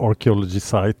archaeology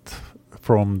site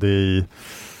from the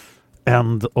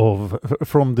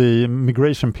from the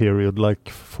migration period, like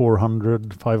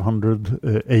 400,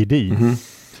 500 AD,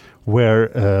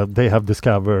 where they have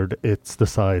discovered it's the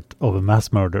site of a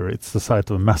mass murder. It's the site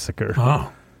of a massacre.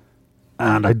 Oh.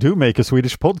 And I do make a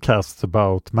Swedish podcast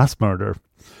about mass murder.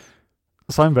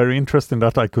 So I'm very interested in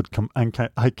that. I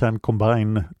can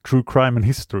combine true crime and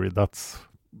history. That's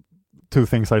two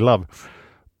things I love.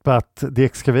 But the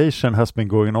excavation has been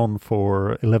going on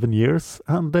for 11 years,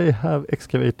 and they have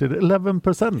excavated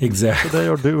 11%. Exactly. So they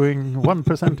are doing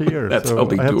 1% a year. That's so how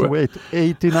they I have do to it. wait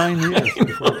 89 years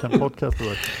before I can podcast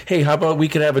about it. Hey, how about we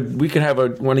could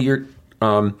have one of your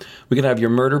we could have your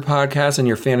murder podcast and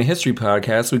your family history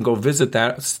podcast. We can go visit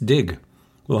that dig.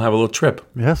 We'll have a little trip.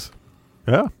 Yes.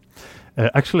 Yeah.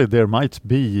 Actually, there might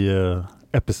be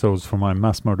episodes from my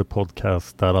mass murder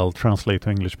podcast that I'll translate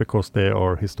to English because they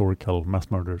are historical mass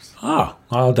murders. Oh,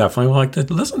 I'll definitely like to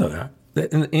listen to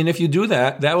that. And if you do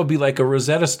that, that would be like a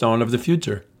Rosetta Stone of the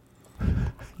future.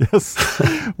 Yes,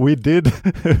 we did.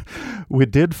 We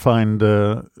did find.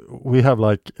 We have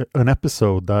like an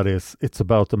episode that it's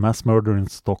about a mass murder in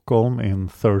Stockholm in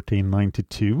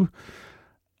 1392,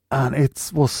 and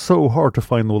it was so hard to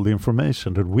find all the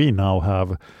information that we now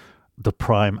have the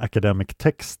prime academic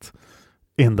text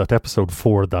in that episode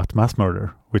for that mass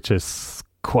murder, which is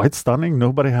quite stunning.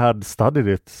 Nobody had studied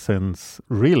it since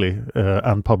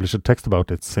and published a text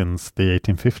about it since the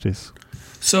 1850s.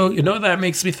 So, that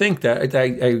makes me think that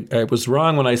I was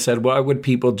wrong when I said, what would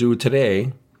people do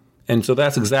today? And so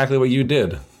that's exactly what you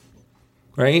did,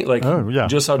 right? Like,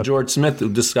 just how George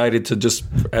Smith decided to just,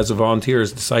 as a volunteer,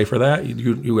 decipher that,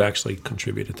 you actually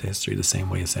contributed to history the same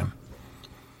way as him.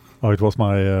 Oh, it was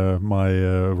my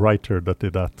writer that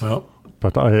did that. Well,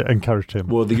 but I encouraged him.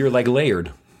 Well, you're like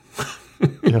layered.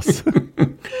 Yes.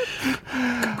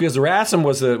 Because Rassim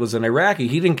was an Iraqi.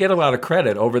 He didn't get a lot of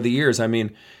credit over the years. I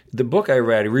mean, the book I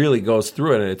read really goes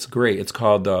through it, and it's great. It's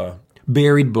called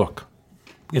Buried Book.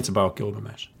 It's about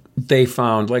Gilgamesh. They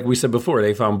found, like we said before,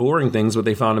 they found boring things, but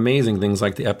they found amazing things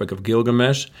like the Epic of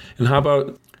Gilgamesh. And how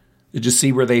about, did you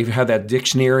see where they had that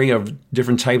dictionary of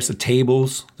different types of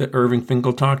tables that Irving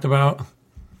Finkel talked about?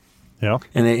 Yeah.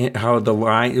 And how the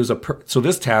line, it was so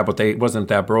this tablet, it wasn't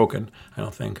that broken, I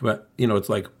don't think. But, it's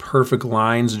like perfect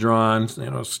lines drawn,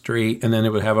 straight. And then it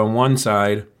would have on one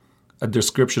side a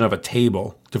description of a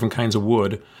table, different kinds of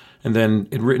wood. And then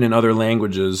it written in other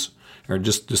languages, or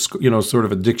just, sort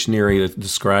of a dictionary to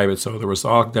describe it. So there was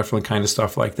all definitely kind of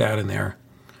stuff like that in there.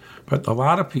 But a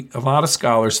lot of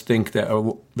scholars think that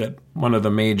one of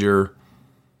the major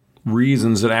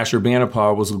reasons that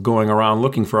Ashurbanipal was going around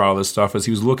looking for all this stuff is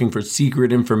he was looking for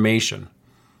secret information,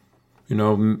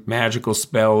 magical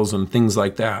spells and things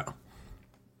like that.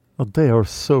 Well, they are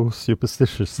so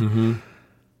superstitious. Mm-hmm.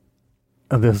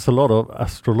 And there's a lot of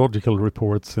astrological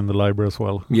reports in the library as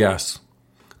well. Yes.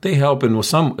 They help, and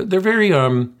they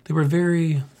were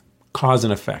very cause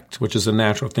and effect, which is a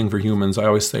natural thing for humans. I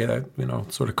always say that,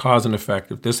 sort of cause and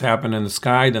effect. If this happened in the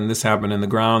sky, then this happened in the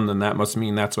ground, then that must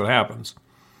mean that's what happens.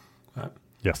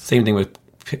 Yes. Same thing with,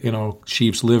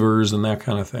 sheep's livers and that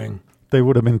kind of thing. They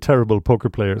would have been terrible poker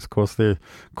players because the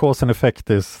cause and effect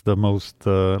is the most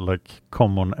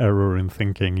common error in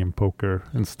thinking in poker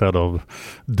instead of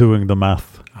doing the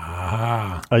math.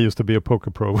 Ah. I used to be a poker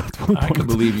pro at one point. I can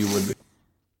believe you would be.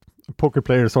 Poker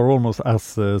players are almost as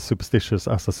superstitious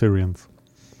as Assyrians.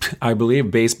 I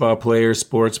believe baseball players,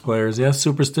 sports players,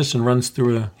 superstition runs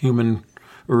through a human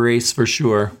race for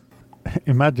sure.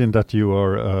 Imagine that you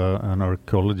are an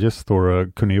archaeologist or a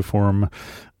cuneiform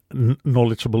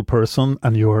knowledgeable person,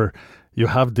 and you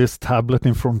have this tablet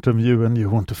in front of you, and you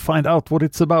want to find out what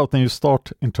it's about, and you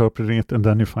start interpreting it, and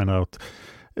then you find out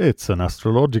it's an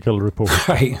astrological report.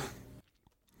 Right.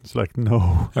 It's like, no.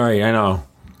 All right, I know.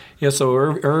 Yeah, so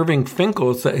Irving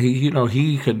Finkel,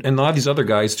 he could, and a lot of these other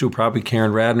guys too, probably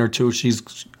Karen Radner too.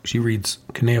 She reads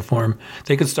cuneiform.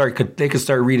 They could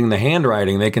start reading the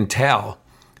handwriting. They can tell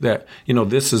that,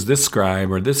 this is this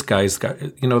scribe, or this guy's got,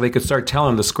 they could start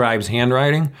telling the scribe's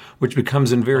handwriting, which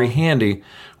becomes very handy,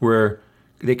 where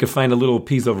they could find a little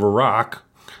piece of a rock,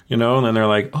 and then they're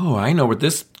like, oh, I know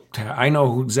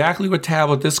exactly what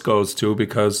tablet this goes to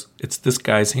because it's this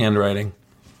guy's handwriting.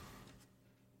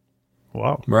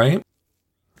 Wow. Right?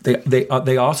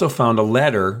 They also found a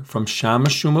letter from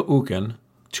Shamash Shuma Ukin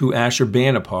to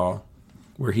Ashurbanipal,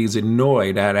 where he's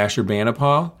annoyed at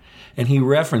Ashurbanipal. And he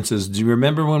references, do you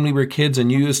remember when we were kids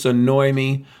and you used to annoy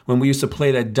me when we used to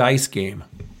play that dice game?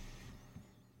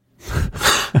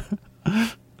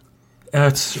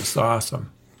 That's just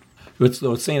awesome.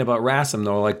 What's saying about Rassam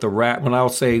though, like when I'll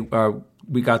say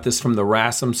we got this from the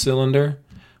Rassam cylinder,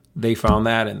 they found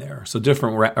that in there. So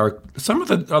different, or some of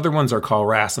the other ones are called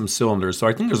Rassam cylinders. So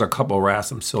I think there's a couple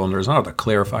Rassam cylinders. I'll have to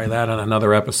clarify that on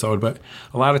another episode. But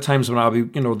a lot of times when I'll be,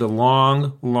 the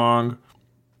long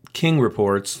King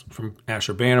reports from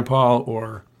Ashurbanipal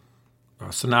or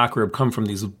Sennacherib come from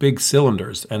these big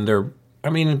cylinders, and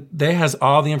they has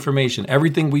all the information,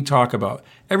 everything we talk about,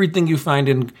 everything you find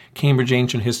in Cambridge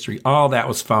Ancient History, all that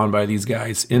was found by these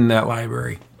guys in that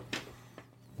library.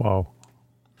 Wow.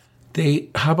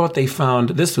 How about they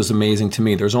found, this was amazing to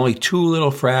me, there's only 2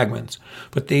 little fragments,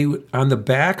 but they, on the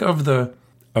back of the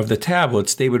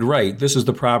tablets, they would write, this is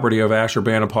the property of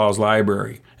Ashurbanipal's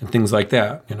library, and things like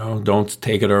that. Don't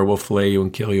take it or we'll flay you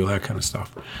and kill you, that kind of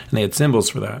stuff. And they had symbols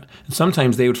for that. And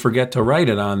sometimes they would forget to write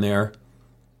it on there.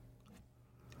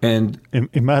 And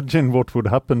imagine what would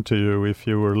happen to you if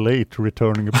you were late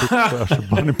returning a book to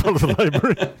Ashurbanipal's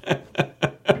library.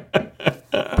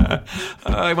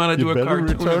 I want to do a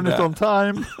cartoon. Return it on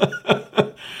time.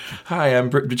 Hi, I'm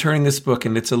returning this book,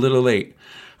 and it's a little late.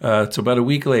 It's about a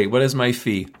week late. What is my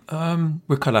fee?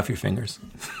 We'll cut off your fingers.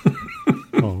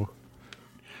 Oh.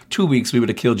 2 weeks, we would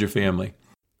have killed your family.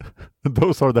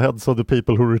 Those are the heads of the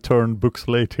people who return books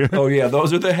late here. Oh, yeah,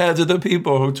 those are the heads of the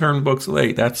people who turn books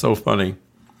late. That's so funny.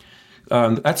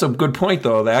 That's a good point,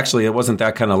 though. Actually, it wasn't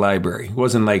that kind of library. It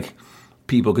wasn't like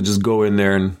people could just go in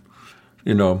there and,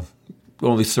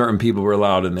 only certain people were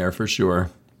allowed in there for sure.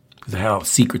 Because they had all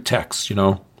secret texts,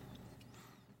 Of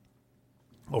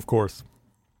course.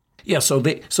 Yeah, so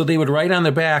they would write on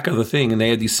the back of the thing, and they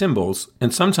had these symbols,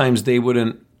 and sometimes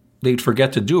they'd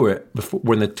forget to do it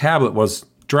when the tablet was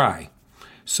dry.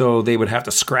 So they would have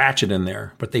to scratch it in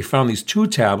there. But they found these 2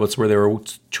 tablets where they were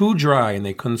too dry and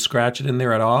they couldn't scratch it in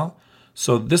there at all.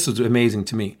 So this is amazing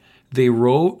to me. They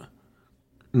wrote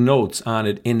notes on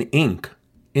it in ink,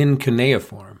 in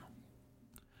cuneiform.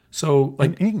 So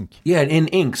like in ink? Yeah, in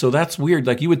ink. So that's weird.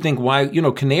 Like you would think why,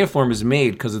 cuneiform is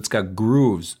made because it's got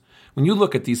grooves. When you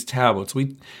look at these tablets,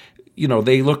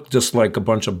 they look just like a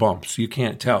bunch of bumps. You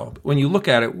can't tell. But when you look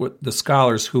at it, with the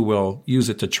scholars who will use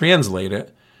it to translate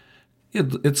it,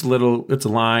 it's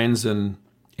lines and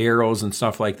arrows and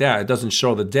stuff like that. It doesn't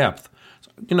show the depth.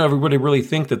 Everybody really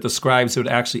think that the scribes would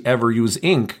actually ever use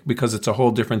ink because it's a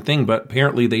whole different thing. But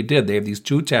apparently they did. They have these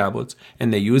 2 tablets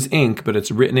and they use ink, but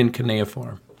it's written in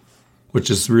cuneiform,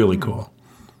 which is really cool.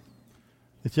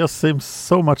 It just seems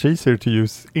so much easier to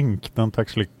use ink than to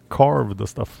actually carve the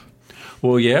stuff.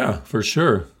 Well, yeah, for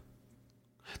sure.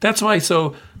 That's why.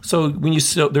 So when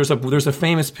there's a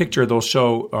famous picture they'll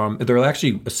show. They're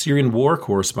actually Assyrian war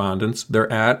correspondents.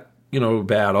 They're at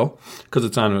battle because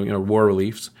it's on war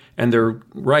reliefs, and they're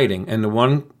writing. And the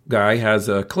one guy has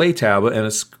a clay tablet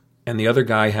and the other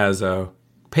guy has a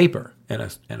paper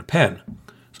and a pen.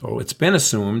 So it's been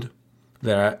assumed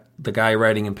that the guy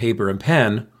writing in paper and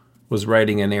pen was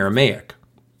writing in Aramaic.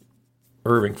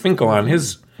 Irving Finkel on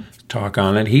his talk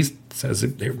on it, he says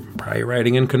that they're probably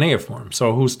writing in cuneiform.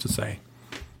 So who's to say?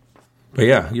 But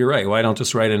yeah, you're right. Why don't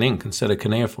just write in ink instead of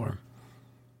cuneiform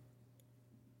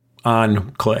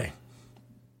on clay?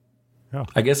 Yeah.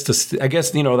 I guess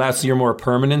that's your more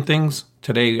permanent things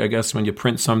today. I guess when you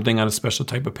print something on a special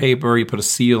type of paper, you put a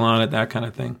seal on it, that kind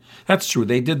of thing. That's true.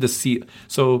 They did the seal.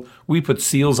 So we put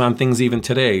seals on things even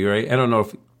today, right? I don't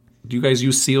know do you guys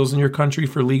use seals in your country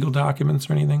for legal documents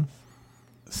or anything?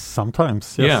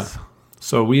 Sometimes, yes. Yeah.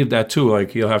 So we have that too.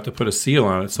 Like you'll have to put a seal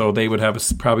on it. So they would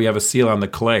probably have a seal on the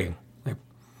clay. They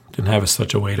didn't have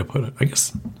such a way to put it. I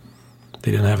guess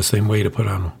they didn't have the same way to put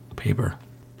on paper.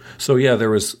 So yeah,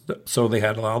 they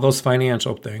had all those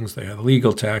financial things. They had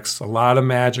legal texts, a lot of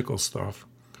magical stuff.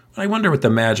 I wonder with the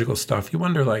magical stuff, you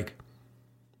wonder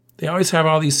they always have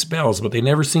all these spells, but they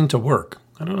never seem to work.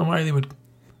 I don't know why they would,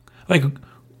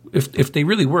 if they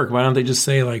really work, why don't they just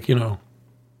say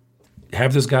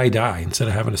have this guy die instead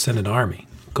of having to send an army?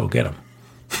 Go get him.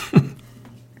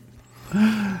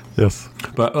 Yes.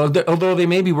 But although they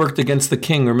maybe worked against the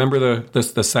king, remember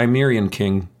the Cimmerian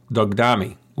king,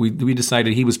 Dugdami? We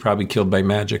decided he was probably killed by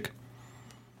magic.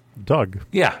 Doug?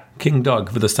 Yeah, King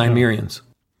Doug for the Cimmerians.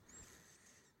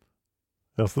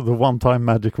 Yes, the one time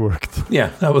magic worked. Yeah,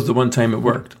 that was the one time it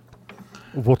worked.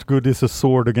 What good is a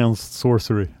sword against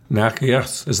sorcery?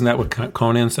 Yes, isn't that what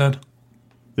Conan said?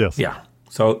 Yes. Yeah.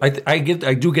 So I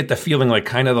do get the feeling like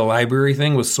kind of the library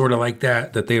thing was sort of like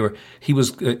that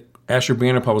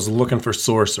Ashurbanipal was looking for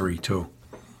sorcery too.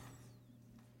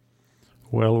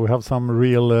 Well, we have some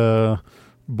real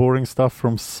boring stuff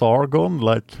from Sargon,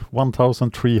 like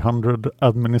 1,300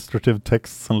 administrative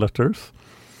texts and letters.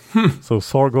 So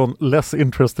Sargon less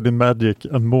interested in magic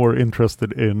and more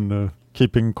interested in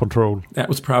keeping control. That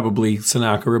was probably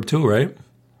Sennacherib too, right?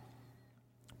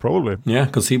 Probably. Yeah,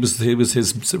 because he was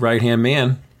his right-hand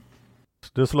man.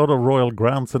 There's a lot of royal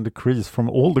grants and decrees from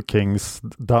all the kings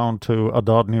down to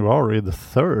Adad-nirari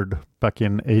III back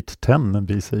in 810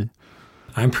 BC.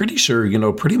 I'm pretty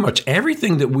sure, pretty much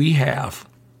everything that we have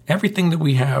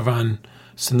on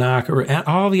Sennacherib,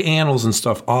 all the annals and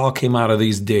stuff, all came out of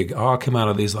these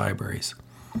libraries.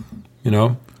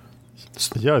 Yeah,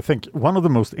 I think one of the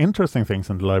most interesting things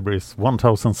in the library is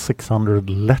 1,600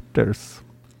 letters.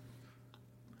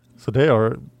 So they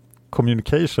are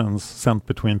communications sent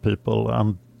between people,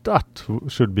 and that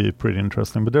should be pretty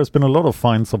interesting. But there's been a lot of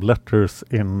finds of letters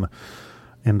in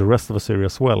the rest of Assyria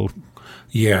as well.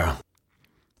 Yeah.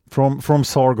 From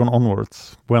Sargon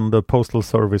onwards, when the postal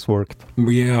service worked.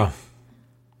 Yeah.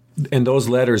 And those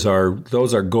letters are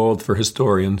gold for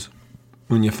historians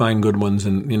when you find good ones,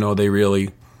 and they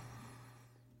really,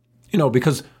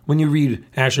 because when you read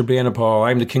Ashurbanipal,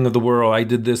 I'm the king of the world, I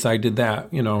did this, I did that,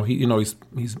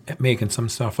 he's making some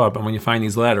stuff up. And when you find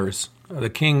these letters, the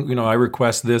king, I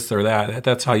request this or that,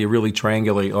 that's how you really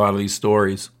triangulate a lot of these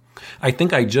stories. I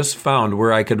think I just found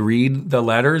where I could read the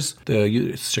letters.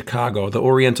 The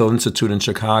Oriental Institute in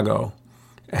Chicago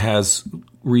has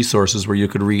resources where you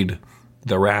could read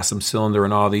the Rassam Cylinder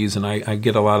and all these, and I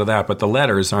get a lot of that. But the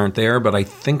letters aren't there. But I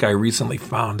think I recently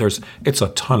found it's a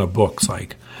ton of books,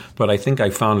 but I think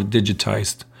I found it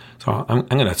digitized. So I'm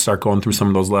going to start going through some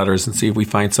of those letters and see if we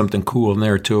find something cool in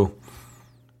there too.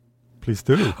 Please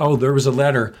do. Oh, there was a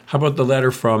letter. How about the letter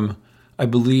from, I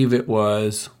believe it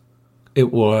was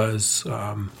one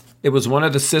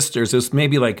of the sisters. It was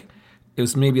maybe like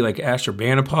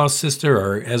Ashurbanipal's sister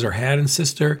or Esarhaddon's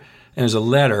sister. And there's a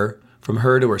letter from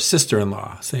her to her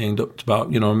sister-in-law saying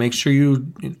about, make sure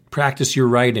you practice your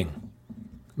writing.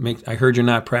 I heard you're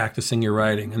not practicing your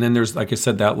writing. And then there's, like I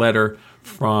said, that letter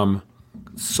from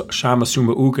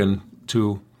Shama-Suma Uken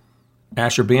to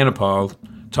Ashurbanipal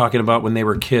talking about when they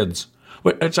were kids.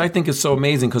 Which I think is so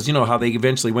amazing because how they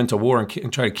eventually went to war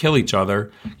and tried to kill each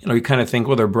other. You kind of think,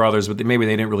 well, they're brothers, but maybe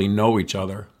they didn't really know each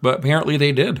other. But apparently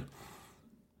they did.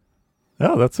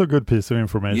 Yeah, that's a good piece of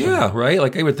information. Yeah, right?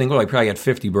 Like I would think, well, he probably had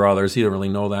 50 brothers. He didn't really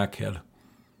know that kid.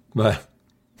 But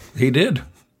he did.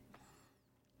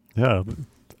 Yeah,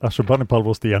 Ashurbanipal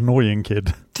was the annoying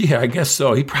kid. Yeah, I guess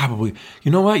so. He probably,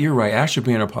 you know what? You're right.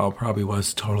 Ashurbanipal probably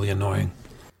was totally annoying.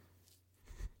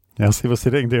 Yes, he was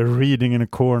sitting there reading in a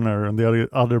corner, and the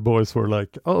other boys were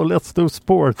like, oh, let's do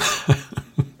sports.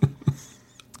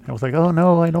 I was like, oh,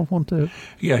 no, I don't want to.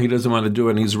 Yeah, he doesn't want to do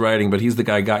it, and he's writing, but he's the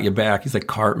guy who got you back. He's like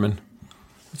Cartman,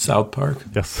 South Park.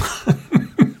 Yes.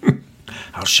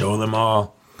 I'll show them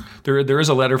all. There is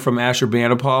a letter from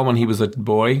Ashurbanipal when he was a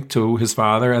boy to his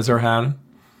father, Esarhaddon,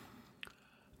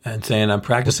 and saying, I'm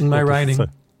practicing my writing.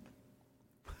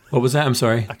 What was that? I'm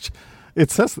sorry. Actually,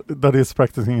 it says that he's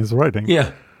practicing his writing.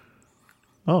 Yeah.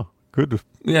 Oh, good.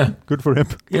 Yeah. Good for him.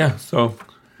 Yeah. So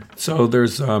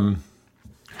there's, and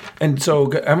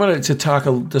so I'm going to talk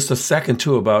just a second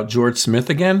too about George Smith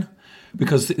again,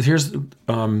 because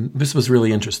this was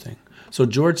really interesting. So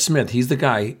George Smith, he's the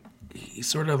guy, he's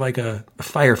sort of like a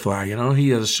firefly, he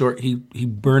has he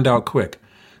burned out quick.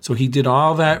 So he did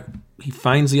all that. He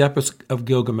finds the Epic of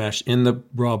Gilgamesh in the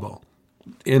rubble,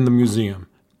 in the museum,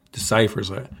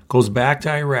 deciphers it, goes back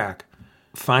to Iraq,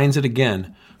 finds it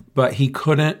again. But he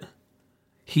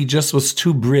just was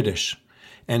too British.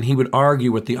 And he would argue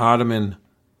with the Ottoman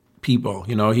people.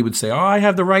 He would say, oh, I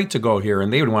have the right to go here.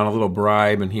 And they would want a little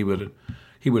bribe. And he would,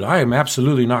 I am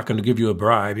absolutely not going to give you a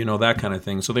bribe, that kind of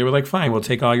thing. So they were like, fine, we'll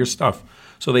take all your stuff.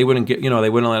 So they wouldn't they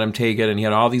wouldn't let him take it. And he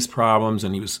had all these problems.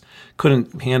 And he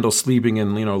couldn't handle sleeping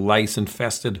in,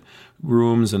 lice-infested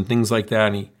rooms and things like that.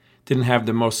 And he didn't have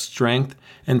the most strength.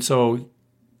 And so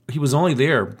he was only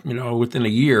there, within a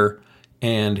year.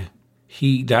 And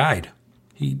he died.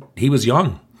 He was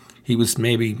young. He was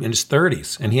maybe in his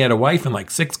 30s. And he had a wife and like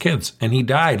 6 kids. And he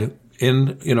died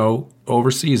in,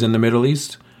 overseas in the Middle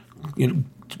East,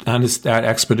 on that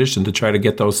expedition to try to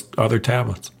get those other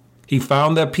tablets. He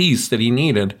found that piece that he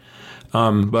needed,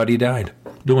 but he died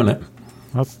doing it.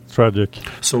 That's tragic.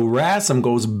 So Rassam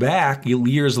goes back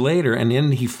years later, and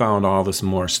then he found all this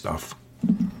more stuff.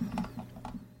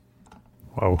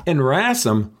 Wow. And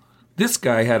Rassam, this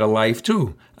guy had a life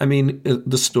too. I mean,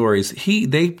 the stories.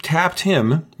 They tapped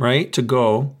him, right, to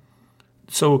go.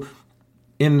 So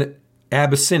in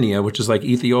Abyssinia, which is like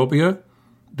Ethiopia,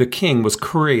 the king was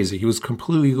crazy. He was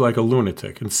completely like a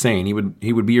lunatic, insane.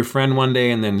 He would be your friend one day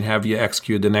and then have you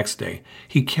executed the next day.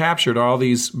 He captured all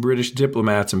these British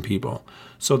diplomats and people.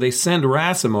 So they send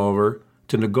Rassam over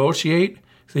to negotiate,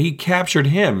 So he captured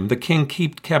him. The king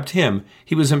kept him.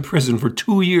 He was in prison for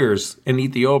 2 years in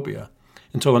Ethiopia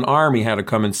until an army had to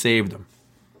come and save them.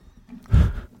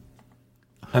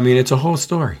 I mean, it's a whole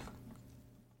story.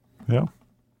 Yeah.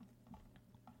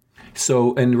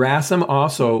 So, and Rassam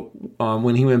also,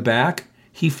 when he went back,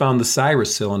 he found the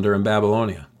Cyrus cylinder in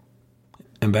Babylon.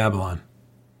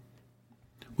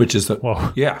 Which is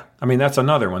Wow. Yeah. I mean, that's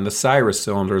another one. The Cyrus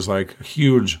cylinder is like a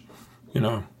huge,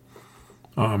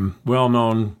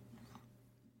 well-known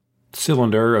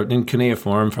cylinder in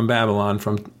cuneiform from Babylon,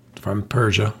 from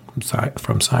Persia,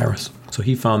 from Cyrus. So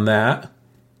he found that.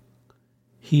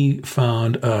 He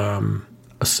found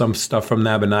some stuff from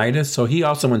Nabonidus. So he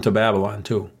also went to Babylon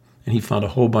too, and he found a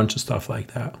whole bunch of stuff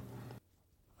like that.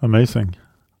 Amazing.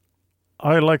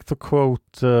 I like to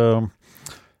quote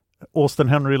Austen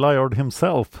Henry Layard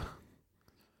himself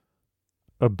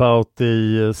about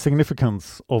the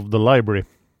significance of the library.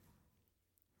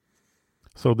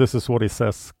 So this is what he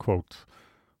says, quote,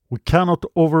 "We cannot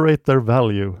overrate their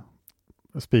value,"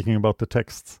 speaking about the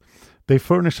texts. "They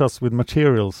furnish us with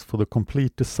materials for the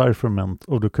complete decipherment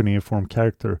of the cuneiform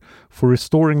character, for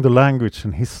restoring the language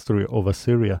and history of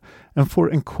Assyria, and for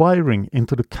inquiring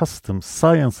into the customs,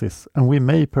 sciences, and we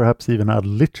may perhaps even add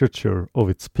literature of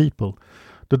its people.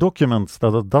 The documents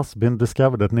that have thus been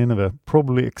discovered at Nineveh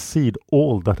probably exceed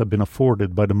all that have been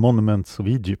afforded by the monuments of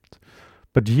Egypt.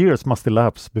 But years must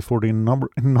elapse before the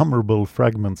innumerable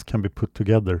fragments can be put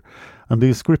together, and the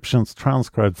inscriptions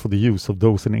transcribed for the use of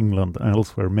those in England and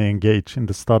elsewhere may engage in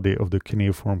the study of the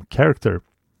cuneiform character."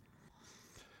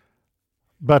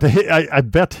 But I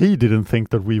bet he didn't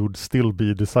think that we would still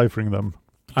be deciphering them.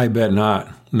 I bet not.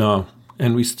 No.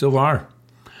 And we still are.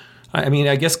 I mean,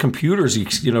 I guess computers,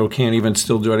 can't even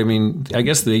still do it. I mean, I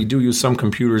guess they do use some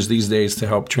computers these days to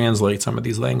help translate some of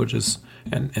these languages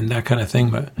and that kind of thing.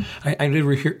 But I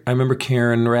remember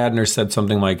Karen Radner said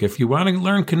something like, if you want to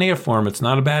learn cuneiform, it's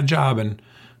not a bad job, and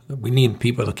we need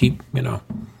people to keep,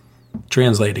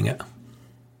 translating it.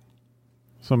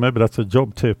 So maybe that's a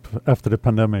job tip after the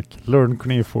pandemic. Learn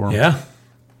cuneiform.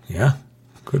 Yeah.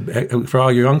 Could be, for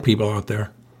all you young people out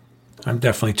there. I'm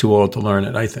definitely too old to learn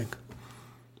it, I think.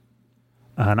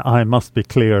 And I must be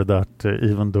clear that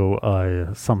even though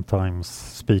I sometimes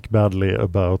speak badly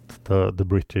about the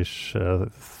British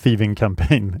thieving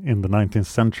campaign in the 19th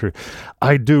century,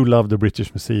 I do love the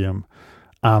British Museum.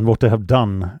 And what they have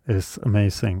done is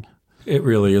amazing. It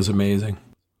really is amazing.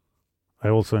 I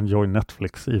also enjoy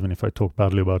Netflix, even if I talk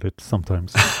badly about it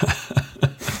sometimes.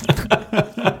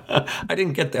 I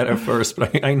didn't get that at first,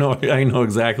 but I know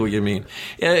exactly what you mean.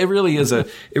 Yeah, it really is a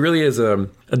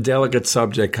delicate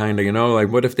subject, kind of.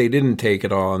 Like what if they didn't take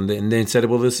it all and they said,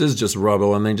 well, this is just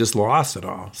rubble, and they just lost it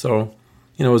all. So,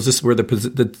 is this where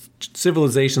the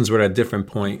civilizations were at a different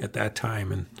point at that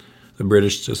time, and the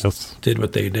British just did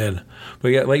what they did. But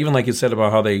yeah, even like you said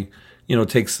about how they, they're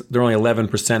only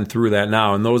 11% through that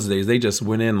now. In those days, they just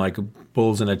went in like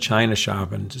bulls in a china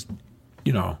shop and just,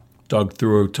 dug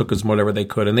through, took as whatever they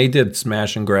could. And they did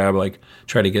smash and grab, like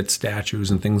try to get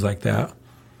statues and things like that.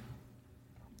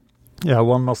 Yeah,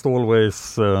 one must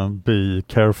always be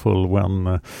careful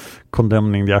when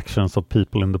condemning the actions of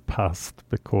people in the past,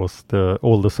 because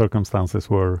all the circumstances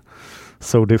were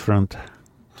so different.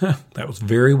 That was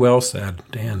very well said,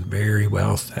 Dan. Very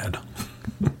well said.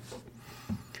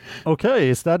 Okay,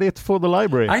 is that it for the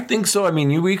library? I think so. I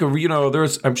mean, we could,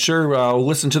 I'm sure I'll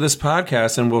listen to this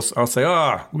podcast and I'll say,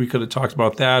 we could have talked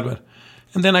about that,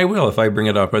 and then I will if I bring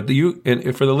it up. But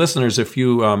and for the listeners, if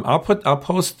you, I'll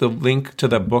post the link to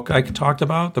the book I talked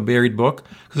about, the buried book,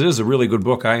 because it is a really good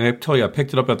book. I tell you, I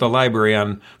picked it up at the library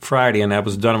on Friday, and I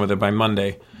was done with it by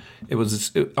Monday. It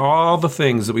was all the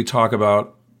things that we talk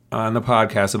about on the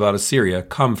podcast about Assyria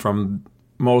come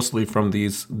mostly from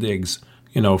these digs,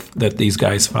 that these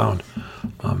guys found.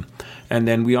 And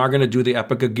then we are going to do the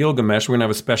Epic of Gilgamesh. We're going to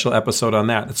have a special episode on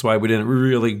that. That's why we didn't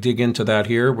really dig into that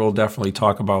here. We'll definitely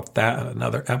talk about that in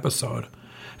another episode.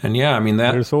 And yeah, I mean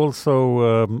that. There's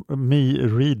also me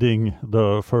reading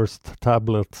the first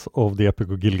tablets of the Epic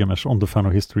of Gilgamesh on the Fan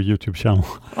of History YouTube channel.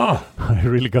 Oh, I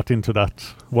really got into that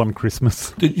one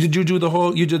Christmas. Did you do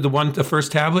You did the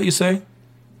first tablet, you say?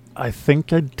 I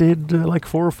think I did like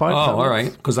 4 or 5 tablets. All right.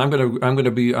 Because I'm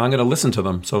gonna listen to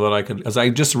them so that I could, as I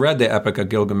just read the Epic of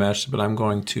Gilgamesh, but I'm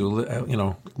going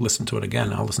to listen to it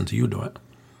again. I'll listen to you do it.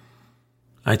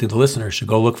 I think the listeners should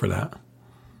go look for that.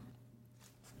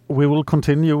 We will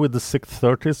continue with the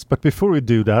 630s, but before we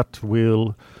do that,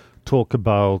 we'll talk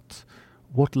about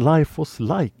what life was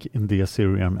like in the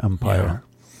Assyrian Empire.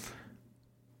 Yeah.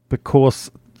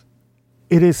 Because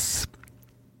it is,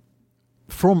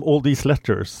 from all these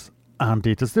letters,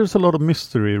 anteaters. There's a lot of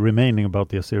mystery remaining about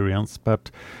the Assyrians,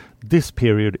 but this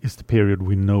period is the period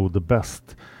we know the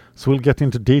best. So we'll get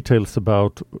into details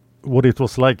about what it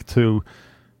was like to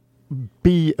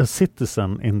be a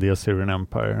citizen in the Assyrian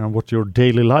Empire and what your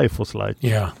daily life was like.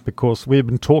 Yeah. Because we've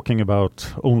been talking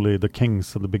about only the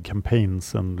kings and the big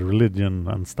campaigns and religion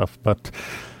and stuff, but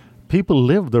people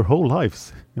lived their whole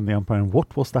lives in the empire. And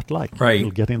what was that like? Right.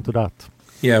 We'll get into that.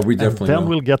 Yeah, we definitely and then will.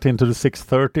 We'll get into the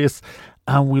 630s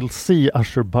and we'll see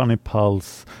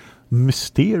Ashurbanipal's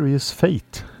mysterious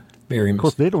fate. Very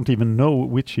Because they don't even know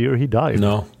which year he died.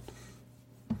 No,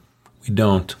 we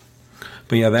don't.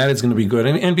 But yeah, that is going to be good.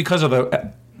 And because of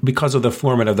the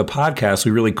format of the podcast,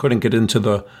 we really couldn't get into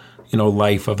the,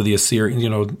 life of the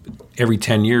Assyrians. Every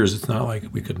 10 years, it's not like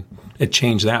it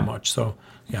changed that much. So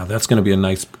yeah, that's going to be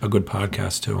a good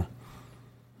podcast too.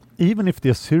 Even if the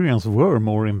Assyrians were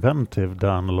more inventive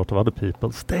than a lot of other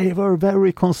peoples, they were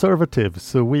very conservative.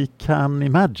 So we can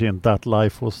imagine that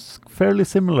life was fairly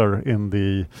similar in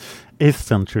the 8th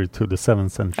century to the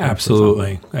 7th century.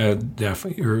 Absolutely.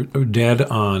 Definitely. You're dead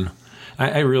on.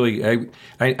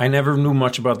 I never knew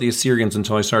much about the Assyrians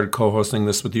until I started co-hosting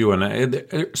this with you. And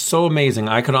it's so amazing.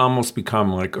 I could almost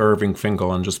become like Irving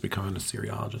Finkel and just become an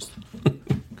Assyriologist.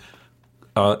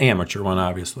 Amateur one,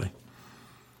 obviously.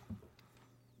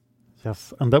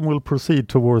 Yes, and then we'll proceed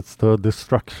towards the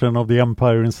destruction of the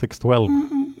empire in 612.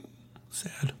 Mm-hmm.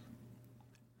 Sad.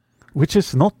 Which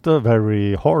is not a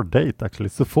very hard date, actually.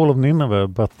 It's the fall of Nineveh,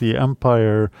 but the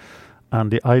empire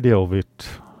and the idea of it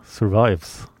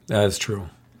survives. That is true.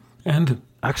 And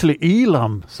actually,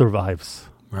 Elam survives.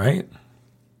 Right.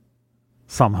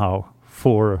 Somehow,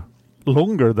 for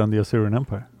longer than the Assyrian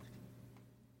Empire.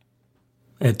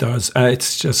 It does.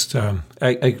 It's just,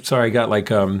 I got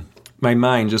like... my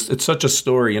mind just, it's such a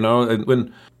story,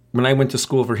 when I went to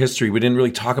school for history, we didn't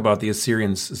really talk about the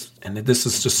Assyrians, and this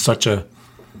is just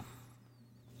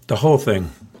the whole thing,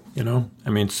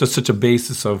 it's just such a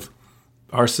basis of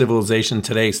our civilization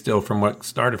today still from what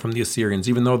started from the Assyrians,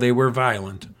 even though they were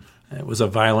violent. It was a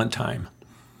violent time.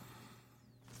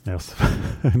 Yes,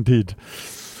 indeed.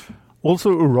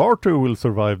 Also, Urartu will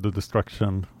survive the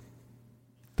destruction.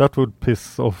 That would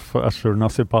piss off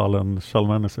Ashurnasirpal and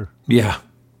Shalmaneser. Yeah.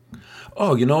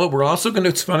 Oh, you know what? We're also going to.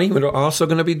 It's funny. We're also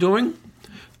going to be doing.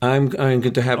 I'm going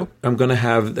to have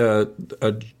a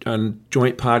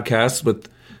joint podcast with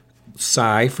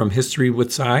Sai from History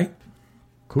with Sai.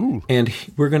 Cool. And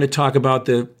we're going to talk about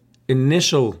the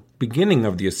initial beginning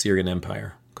of the Assyrian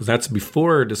Empire, because that's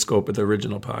before the scope of the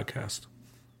original podcast.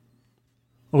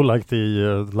 Oh, like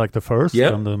the first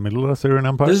and the middle Assyrian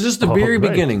Empire. This is just the very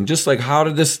beginning. Just like how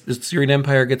did this Assyrian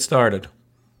Empire get started?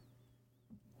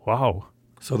 Wow.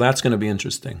 So that's going to be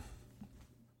interesting.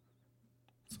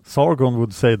 Sargon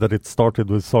would say that it started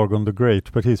with Sargon the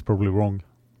Great, but he's probably wrong.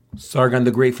 Sargon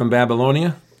the Great from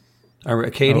Babylonia? Or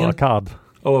Akkadian? Oh, Akkad.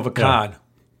 Oh, of Akkad.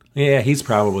 Yeah, he's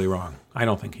probably wrong. I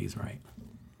don't think he's right.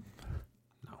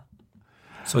 No.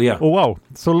 So, yeah. Oh, wow.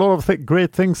 So a lot of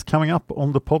great things coming up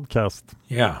on the podcast.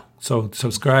 Yeah. So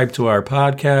subscribe to our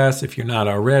podcast. If you're not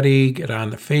already, get on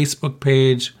the Facebook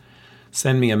page.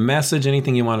 Send me a message,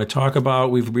 anything you want to talk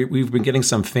about. We've been getting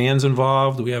some fans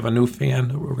involved. We have a new fan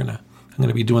that I'm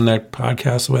gonna be doing that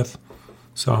podcast with.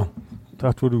 So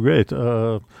that would be great.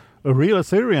 A real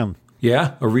Assyrian.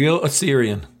 Yeah, a real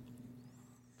Assyrian.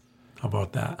 How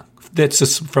about that? That's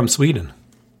just from Sweden.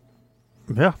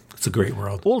 Yeah. It's a great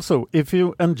world. Also, if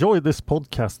you enjoy this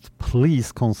podcast,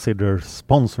 please consider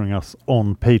sponsoring us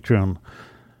on Patreon.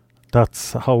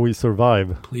 That's how we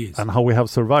survive. Please. And how we have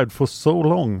survived for so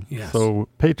long. Yes. So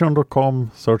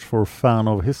patreon.com, search for Fan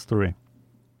of History.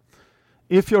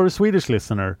 If you're a Swedish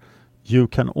listener, you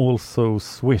can also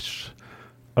swish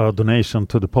a donation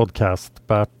to the podcast,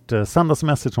 but send us a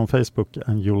message on Facebook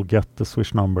and you'll get the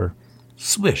swish number.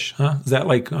 Swish, huh? Is that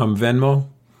like Venmo?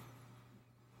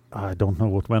 I don't know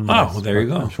what Venmo is. Oh, there you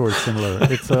go. I'm sure it's similar.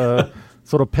 It's a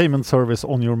sort of payment service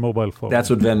on your mobile phone. That's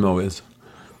what Venmo is.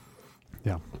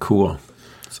 Yeah. Cool.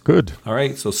 It's good. All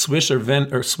right. So swish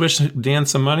or swish Dan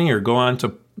some money, or go on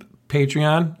to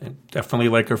Patreon, and definitely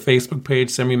like our Facebook page.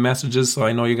 Send me messages so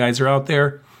I know you guys are out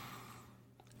there.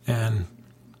 And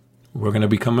we're going to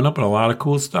be coming up with a lot of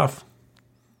cool stuff.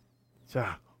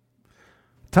 Yeah.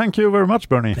 Thank you very much,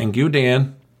 Bernie. Thank you,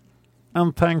 Dan.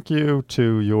 And thank you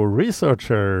to your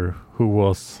researcher, who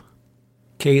was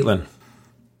Caitlin.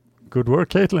 Good work,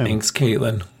 Caitlin. Thanks,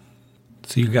 Caitlin.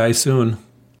 See you guys soon.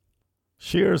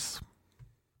 Cheers.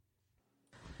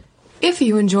 If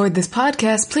you enjoyed this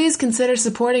podcast, please consider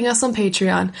supporting us on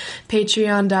Patreon.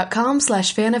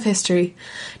 Patreon.com/fanofhistory.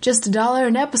 Just $1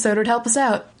 an episode would help us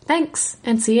out. Thanks,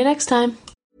 and see you next time.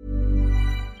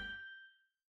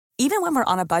 Even when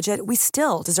we're on a budget, we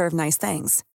still deserve nice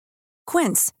things.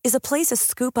 Quince is a place to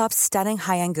scoop up stunning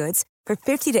high-end goods for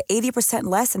 50 to 80%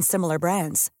 less than similar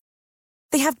brands.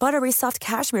 They have buttery soft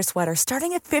cashmere sweaters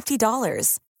starting at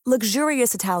 $50,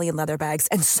 luxurious Italian leather bags,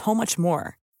 and so much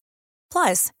more.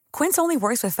 Plus, Quince only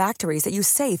works with factories that use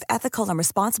safe, ethical, and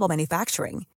responsible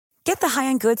manufacturing. Get the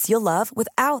high-end goods you'll love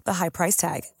without the high price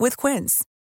tag with Quince.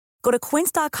 Go to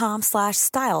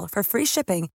quince.com/style for free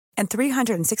shipping and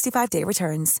 365-day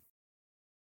returns.